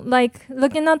so, like,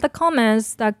 looking at the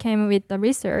comments that came with the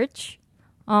research,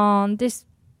 this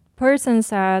person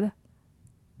said,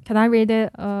 can I read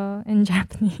it in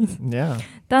Japanese? Yeah.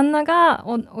 旦那が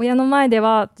親の前で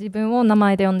は自分を名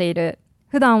前で呼んでいる。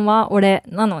普段は俺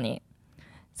なのに。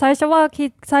最初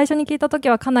に聞いた時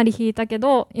はかなり引いたけ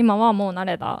ど、今はもう慣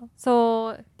れた。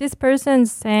So, this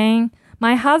person's saying,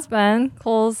 my husband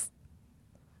calls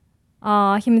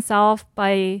himself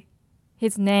by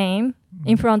his name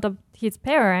in front of his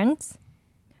parents,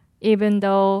 even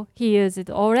though he uses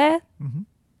ore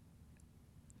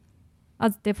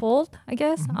as default, I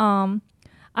guess.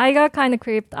 I got kind of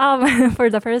creeped out for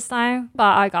the first time,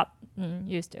 but I got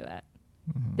used to it.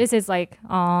 This is like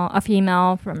a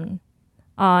female from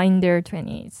in their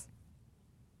 20s.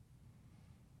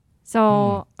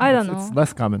 So I don't know. It's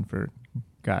less common for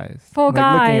guys. For Looking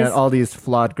guys. at all these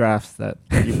flawed graphs that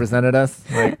you presented us,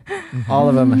 like all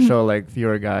of them show like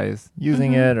fewer guys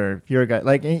using it, or fewer guys.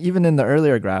 Like even in the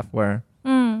earlier graph where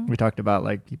we talked about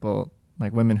like people,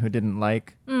 like women who didn't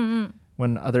like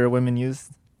when other women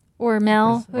used, Or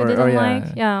male who Or- didn't yeah. like.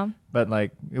 Yeah. but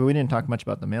like we didn't talk much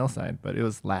about the male side, but it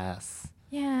was less.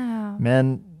 Yeah.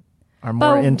 Men are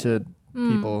more But- into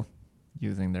people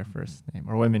using their first name,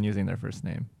 or women using their first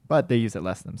name, but they use it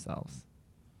less themselves.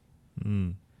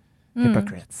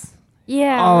 Hypocrites.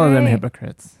 Yeah. All of them right.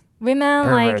 hypocrites.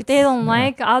 Women like they Perverts. don't Yeah.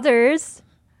 like others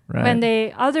Right. when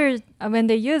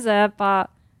they use it, but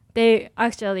they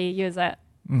actually use it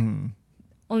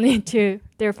only to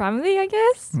their family, I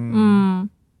guess.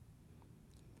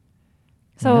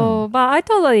 So, but I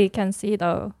totally can see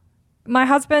though. My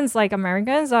husband's like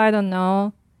American, so I don't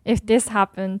know if this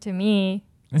happened to me.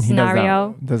 And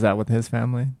scenario. He does that with his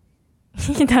family?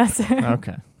 He does.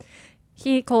 Okay.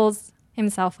 He calls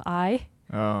himself I.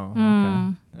 Oh,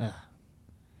 Mm. okay. Ugh,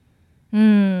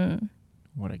 Mm.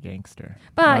 what a gangster.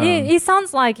 But it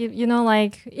sounds like,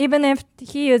 like even if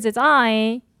he uses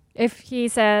I, if he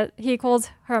calls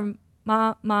her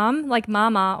mom, like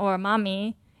mama or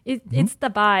mommy, it's the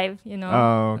vibe,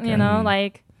 Oh, okay.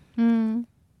 Like,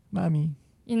 Mommy.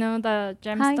 The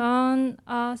gemstone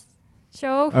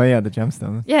show. Oh, yeah, the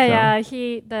gemstones. Yeah.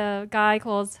 The guy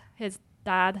calls his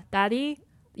dad daddy.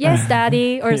 Yes,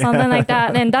 daddy, or something like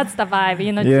that. And that's the vibe,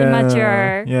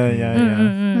 immature.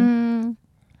 Yeah.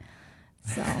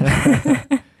 So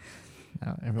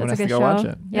Now everyone That's has a to good go watch show.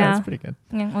 it. Yeah. It's pretty good.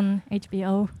 on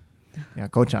HBO. Yeah,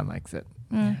 Ko-chan likes it.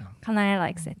 Kanae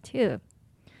likes it too.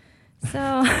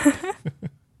 So,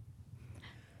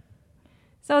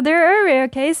 so there are rare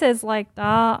cases like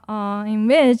that in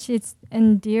which it's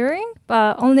endearing,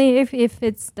 but only if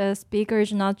it's the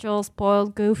speaker's natural,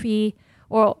 spoiled, goofy,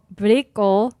 or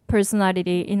brittle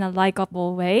personality in a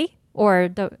likable way, or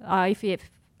if it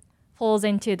falls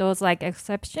into those like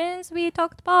exceptions we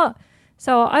talked about.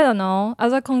 So I don't know.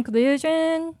 As a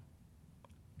conclusion,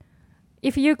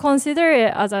 if you consider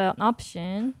it as an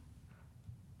option,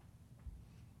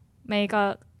 make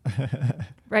a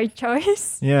right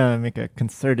choice. Yeah, make a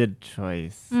concerted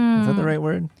choice. Is that the right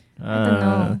word? I don't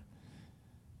know.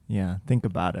 Yeah, think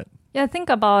about it. Yeah, think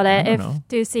about I it don't know.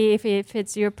 to see if it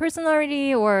fits your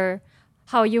personality or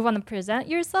how you want to present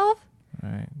yourself.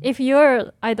 Right. If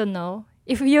you're, I don't know,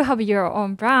 if you have your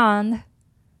own brand,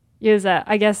 use it.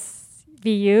 I guess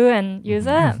be you and use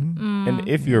it. And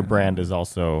if your brand is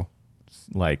also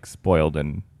like spoiled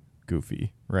and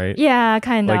goofy, right? Yeah,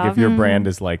 kind of. Like if your brand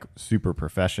is like super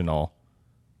professional,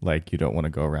 like you don't want to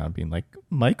go around being like,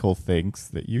 Michael thinks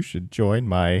that you should join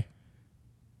my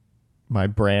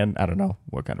brand. I don't know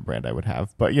what kind of brand I would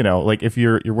have, but like if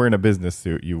you're wearing a business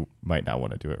suit, you might not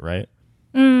want to do it, right?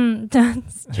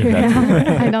 That's true.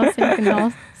 I don't think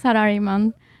no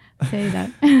salaryman say that.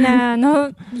 Yeah,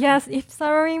 no. Yes, if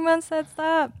salaryman says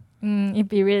that, it'd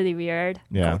be really weird.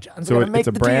 Yeah. John's So gonna it's make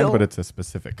a the brand, deal. but it's a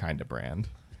specific kind of brand.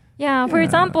 Yeah, for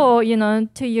example,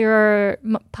 to your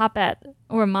Puppet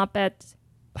or Muppet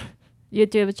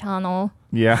YouTube channel,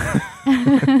 Yeah.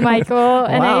 Michael,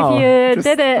 and Wow. if you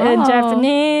did it in Oh.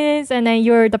 Japanese and then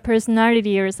you're the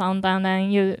personality or something,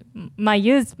 then you might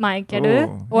use Michael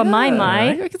Oh, or yeah,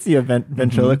 my. I could see a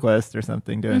ventriloquist or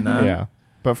something doing that. Yeah.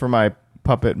 But for my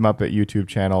Puppet Muppet YouTube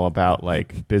channel about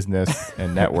like business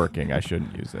and networking, I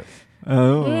shouldn't use it.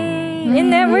 Oh. In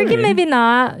networking, Really? maybe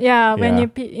not. Yeah, when Yeah.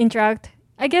 you interact.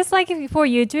 I guess like for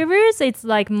YouTubers, it's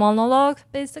like monologue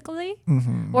basically.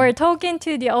 Mhm. Or talking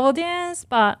to the audience,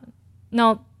 but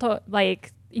not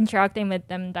like interacting with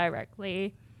them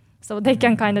directly. So they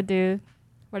can kind of do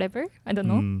whatever. I don't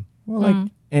know. Mm. Well,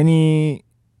 like any,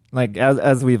 like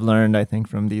as we've learned, I think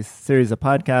from these series of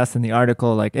podcasts and the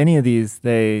article, like any of these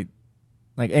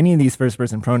first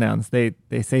person pronouns, they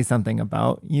say something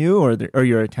about you, or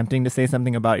you're attempting to say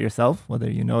something about yourself, whether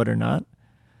you know it or not.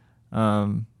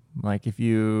 Like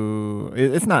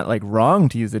it's not like wrong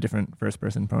to use a different first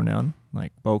person pronoun,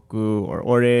 like boku or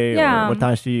ore Yeah. or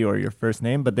watashi or your first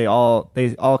name, but they all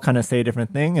kind of say a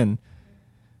different thing, and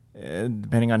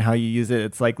depending on how you use it,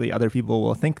 it's likely other people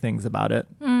will think things about it,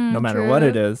 no matter what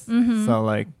it is. So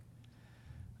like,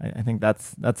 I think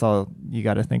that's all you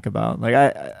got to think about. Like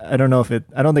I don't know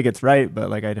I don't think it's right, but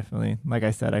like I definitely, like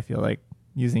I said, I feel like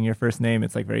using your first name,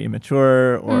 it's like very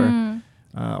immature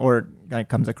or it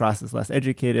comes across as less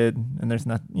educated, and there's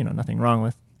nothing wrong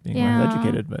with being less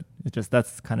educated, but it's just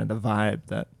that's kind of the vibe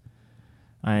that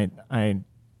I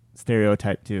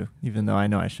stereotype to, even though I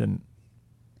know I shouldn't.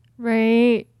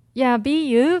 Right. Yeah, be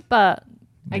you, but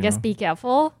I guess Yeah. be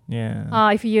careful.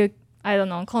 Yeah. If you, I don't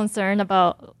know, concerned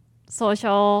about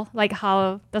social, like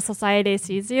how the society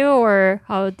sees you or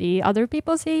how the other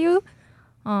people see you.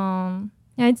 Yeah,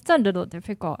 it's a little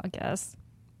difficult, I guess.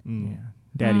 Yeah.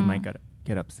 Daddy might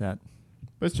get upset.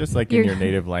 But it's just like in your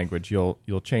native language, you'll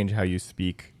change how you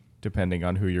speak depending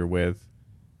on who you're with.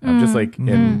 Just like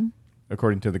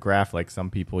according to the graph, like some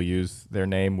people use their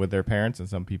name with their parents and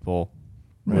some people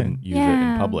wouldn't use it in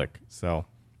Yeah. public. So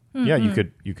yeah, you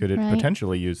could Right.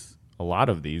 potentially use a lot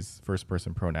of these first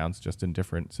person pronouns just in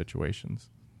different situations.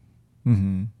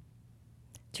 Mm-hmm.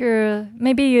 True.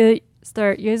 Maybe you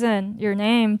start using your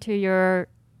name to your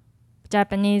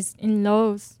Japanese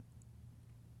in-laws.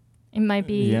 It might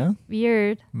be Yeah.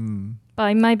 weird, Mm.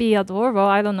 but it might be adorable.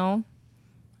 I don't know.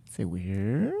 Say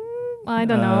weird. I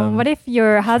don't know. What if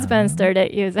your husband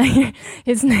started using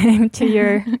his name to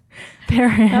your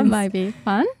parents? That might be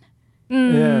fun.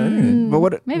 Yeah. But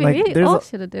what? Maybe like, we there's all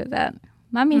should do that.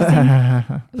 Mommy,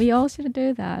 sing. We all should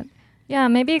do that. Yeah,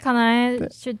 maybe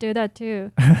Kanae should do that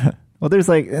too. Well, there's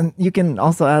like, and you can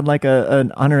also add like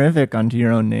an honorific onto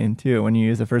your own name too when you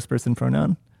use a first person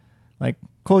pronoun, like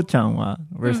ko-chan wa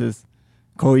versus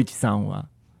koichi-san wa.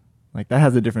 Like that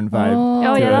has a different vibe. Oh,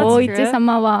 to yeah, it. that's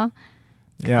Koichi-sama wa.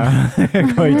 Yeah.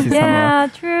 Koichi-sama. Yeah,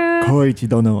 true. Koichi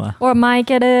dono wa. Or my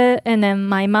get it and then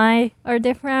my are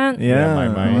different. Yeah. my.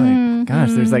 Like,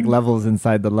 gosh, there's like levels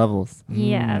inside the levels.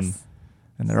 Yes.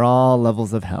 And they're all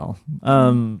levels of hell.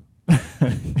 Anyways.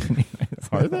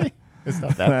 Are they? It's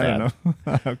not that I bad. don't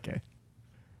know. Okay.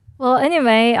 Well,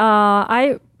 anyway,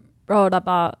 I wrote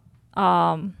about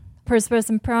first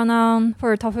person pronoun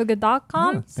for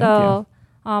tofugu.com. Oh, so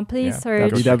please Yeah,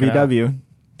 search go check it out. www.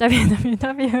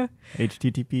 www.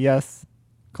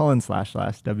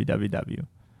 https://www.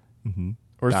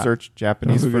 Or Dot. search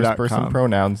Japanese Tofugu.com. first person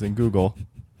pronouns in Google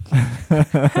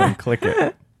and click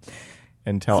it.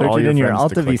 And tell Search all it your in your friends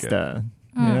Alta to click Vista.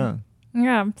 Mm. Yeah.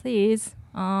 Yeah, please.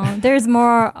 There's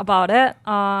more about it.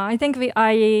 I think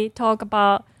I talk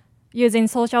about using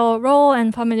social role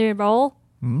and family role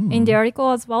in the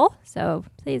article as well. So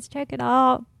please check it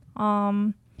out.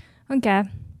 Okay,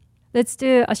 let's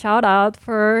do a shout out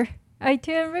for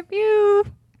iTunes review.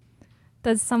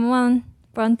 Does someone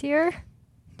volunteer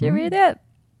to read it?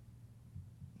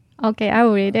 Okay, I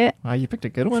will read it. Wow, you picked a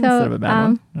good one So, instead of a bad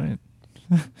one. Right.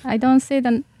 I don't see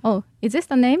the. Oh, is this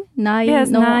the name? Yes,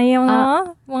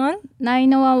 Naionoa one.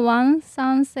 Nainoa One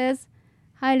San says,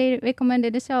 highly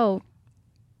recommended show.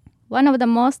 One of the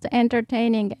most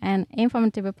entertaining and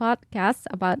informative podcasts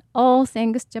about all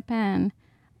things Japan.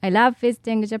 I love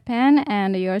visiting Japan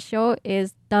and your show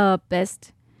is the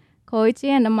best. Koichi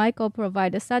and Michael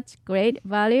provide such great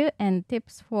value and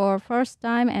tips for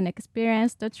first-time and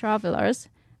experienced travelers.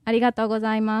 ありがとうご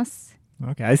ざいます.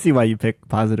 Okay, I see why you pick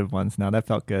positive ones now. That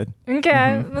felt good.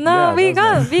 Okay, no, Yeah, we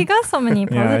that was got so many Yeah,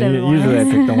 positive usually I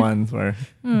ones. pick the ones where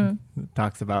Mm. it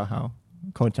talks about how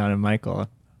Ko-chan and Michael are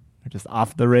just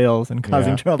off the rails and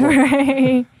causing Yeah. trouble.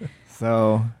 Right.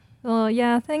 So Well,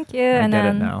 yeah, thank you. I and get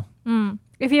then, it now.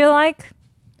 If you like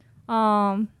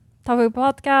Tafu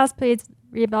podcast, please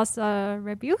leave us a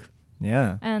review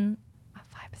Yeah, and a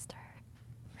 5-star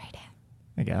rating.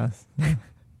 I guess. 5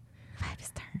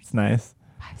 stars. It's nice.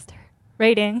 5-star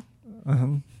rating.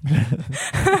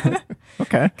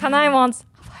 Okay. Kanai wants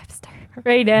a 5-star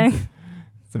rating.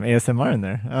 Some ASMR in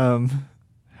there.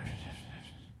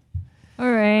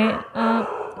 All right.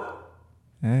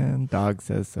 And dog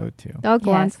says so too. Dog Yes.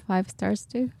 wants 5 stars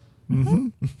too.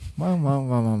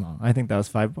 Wow. I think that was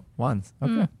 5 ones.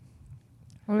 Okay.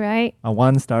 All right. A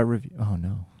 1-star review. Oh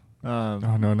no. Oh,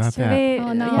 no, not Should that. we-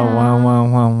 Oh, no. A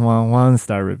yeah.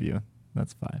 1-star review.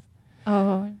 That's 5.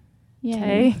 Oh, Yeah.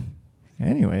 okay.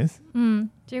 Anyways, Do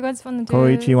you guys want to do?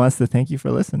 Koichi wants to thank you for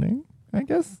listening, I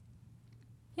guess.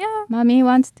 Yeah. Mommy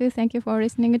wants to thank you for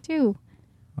listening too.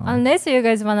 Unless you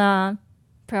guys wanna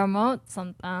promote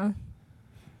something.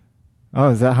 Oh,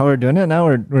 is that how we're doing it now?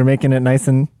 We're making it nice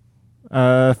and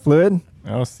fluid?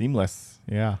 Oh, seamless.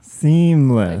 Yeah.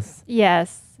 Seamless.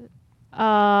 Yes.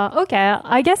 Okay.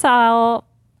 I guess I'll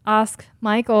ask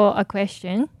Michael a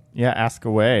question. Yeah, ask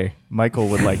away. Michael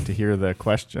would like to hear the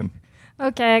question.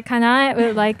 Okay, I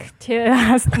would like to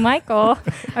ask Michael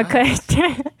a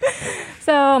question.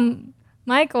 So,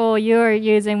 Michael, you're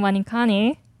using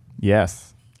Wanikani.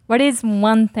 Yes. What is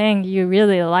one thing you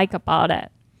really like about it?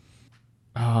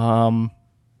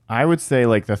 I would say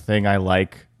like the thing I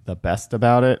like the best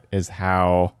about it is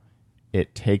how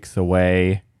it takes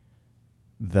away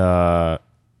the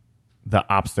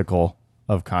obstacle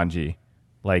of kanji,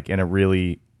 like in a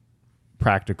really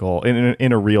practical,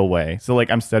 in a real way. So like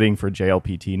I'm studying for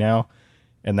JLPT now,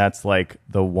 and that's like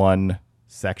the one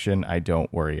section I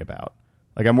don't worry about.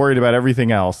 Like I'm worried about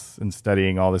everything else and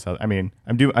studying all this other. I mean,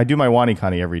 I do my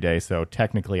Wanikani every day, so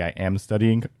technically I am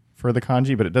studying for the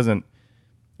kanji, but it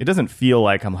doesn't feel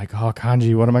like I'm like, oh,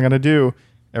 kanji, what am I gonna do?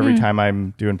 Every time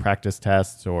I'm doing practice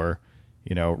tests or,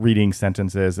 reading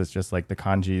sentences, it's just like the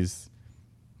kanji's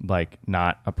like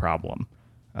not a problem.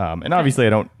 And obviously I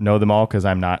don't know them all because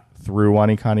I'm not through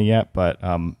Wanikani yet, but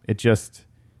it just,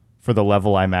 for the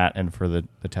level I'm at and for the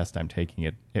test I'm taking,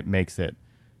 it makes it,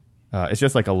 it's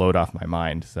just like a load off my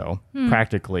mind. So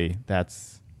practically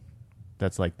that's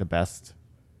like the best,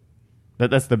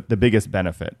 that's the biggest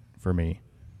benefit for me.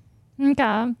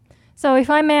 Okay. So if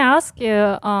I may ask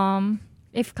you,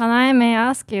 if Kanae may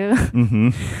ask you,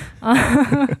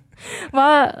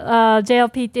 what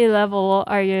JLPT level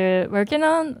are you working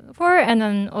on for? And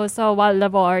then also what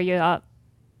level are you at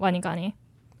Wanikani?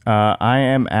 I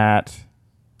am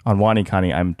on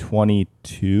Wanikani, I'm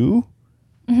 22.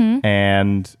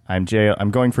 and I'm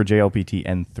going for JLPT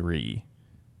N3.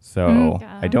 So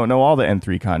I don't know all the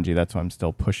N3 kanji. That's why I'm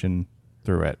still pushing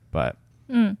through it. But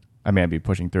I mean, I'd be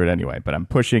pushing through it anyway. But I'm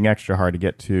pushing extra hard to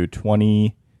get to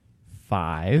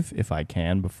 25 if I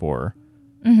can before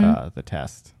the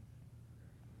test.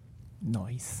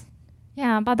 Nice.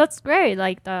 Yeah, but that's great.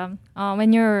 Like the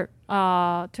when you're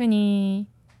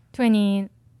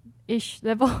 20-ish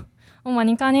level on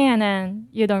Wanikani, and then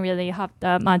you don't really have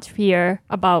that much fear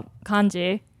about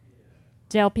kanji.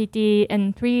 JLPT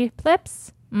and 3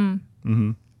 flips. And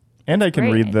I can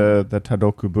great. read the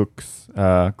Tadoku books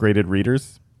graded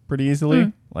readers pretty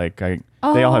easily. Like they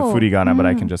all have furigana, but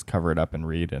I can just cover it up and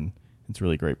read, and it's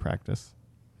really great practice.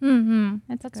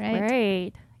 That's That's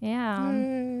great. Yeah.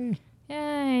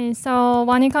 Yay. So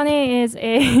Wanikani is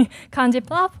a kanji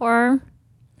platform.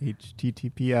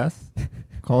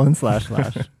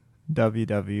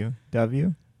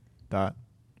 https://www.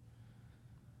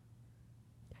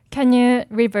 Can you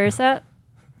reverse it?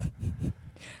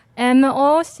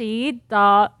 MOC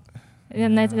dot.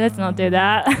 Let's not do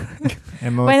that.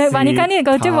 When Wanikani,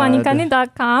 go to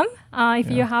wanikani.com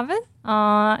if you haven't.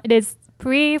 It is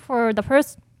free for the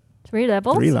first 3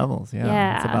 levels. 3 levels, yeah.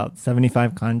 Yeah. It's about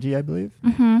 75 kanji, I believe.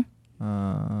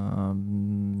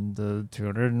 The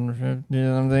 250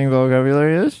 something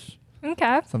vocabulary-ish.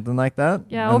 Okay. Something like that.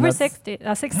 Yeah, And over that's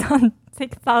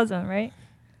 6,000, right?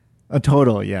 a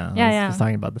total, yeah. Yeah, I was yeah. just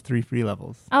talking about the 3 free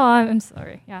levels. Oh, I'm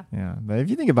sorry. Yeah. Yeah, but if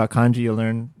you think about kanji, you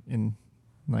learn in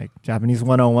like Japanese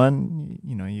 101,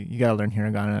 you know, you got to learn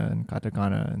hiragana and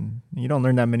katakana, and you don't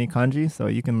learn that many kanji, so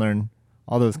you can learn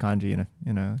all those kanji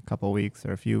in a couple weeks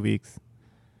or a few weeks.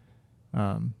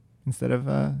 Instead of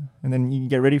and then you can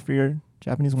get ready for your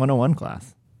Japanese 101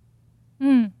 class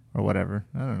or whatever.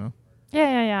 I don't know.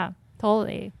 Yeah.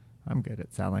 Totally. I'm good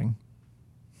at selling.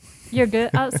 You're good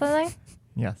at selling?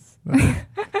 Yes.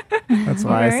 That's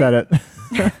why I said it.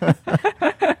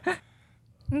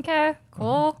 Okay,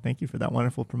 cool. Thank you for that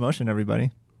wonderful promotion,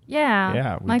 everybody. Yeah.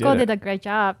 Yeah, we Michael did it. did a great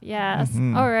job. Yes.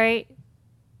 Mhm. All right.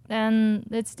 Then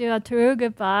let's do a true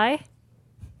goodbye.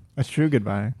 A true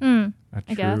goodbye. A I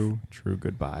guess. true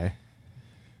goodbye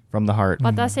from the heart.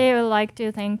 Watashi would like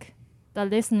to thank the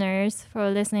listeners for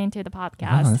listening to the Wow,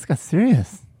 podcast. this got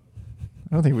serious.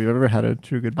 I don't think we've ever had a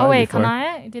true goodbye Oh wait, before.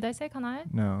 Kanae? Did I say Kanae?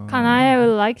 No. Kanae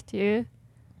would like to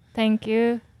thank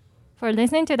you for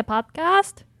listening to the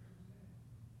podcast.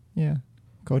 Yeah.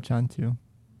 Ko-chan too.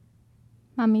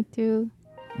 Mommy too.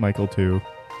 Michael too.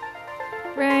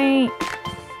 Right.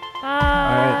 Bye. All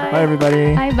right. Bye,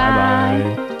 everybody. Bye bye.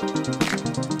 Bye bye.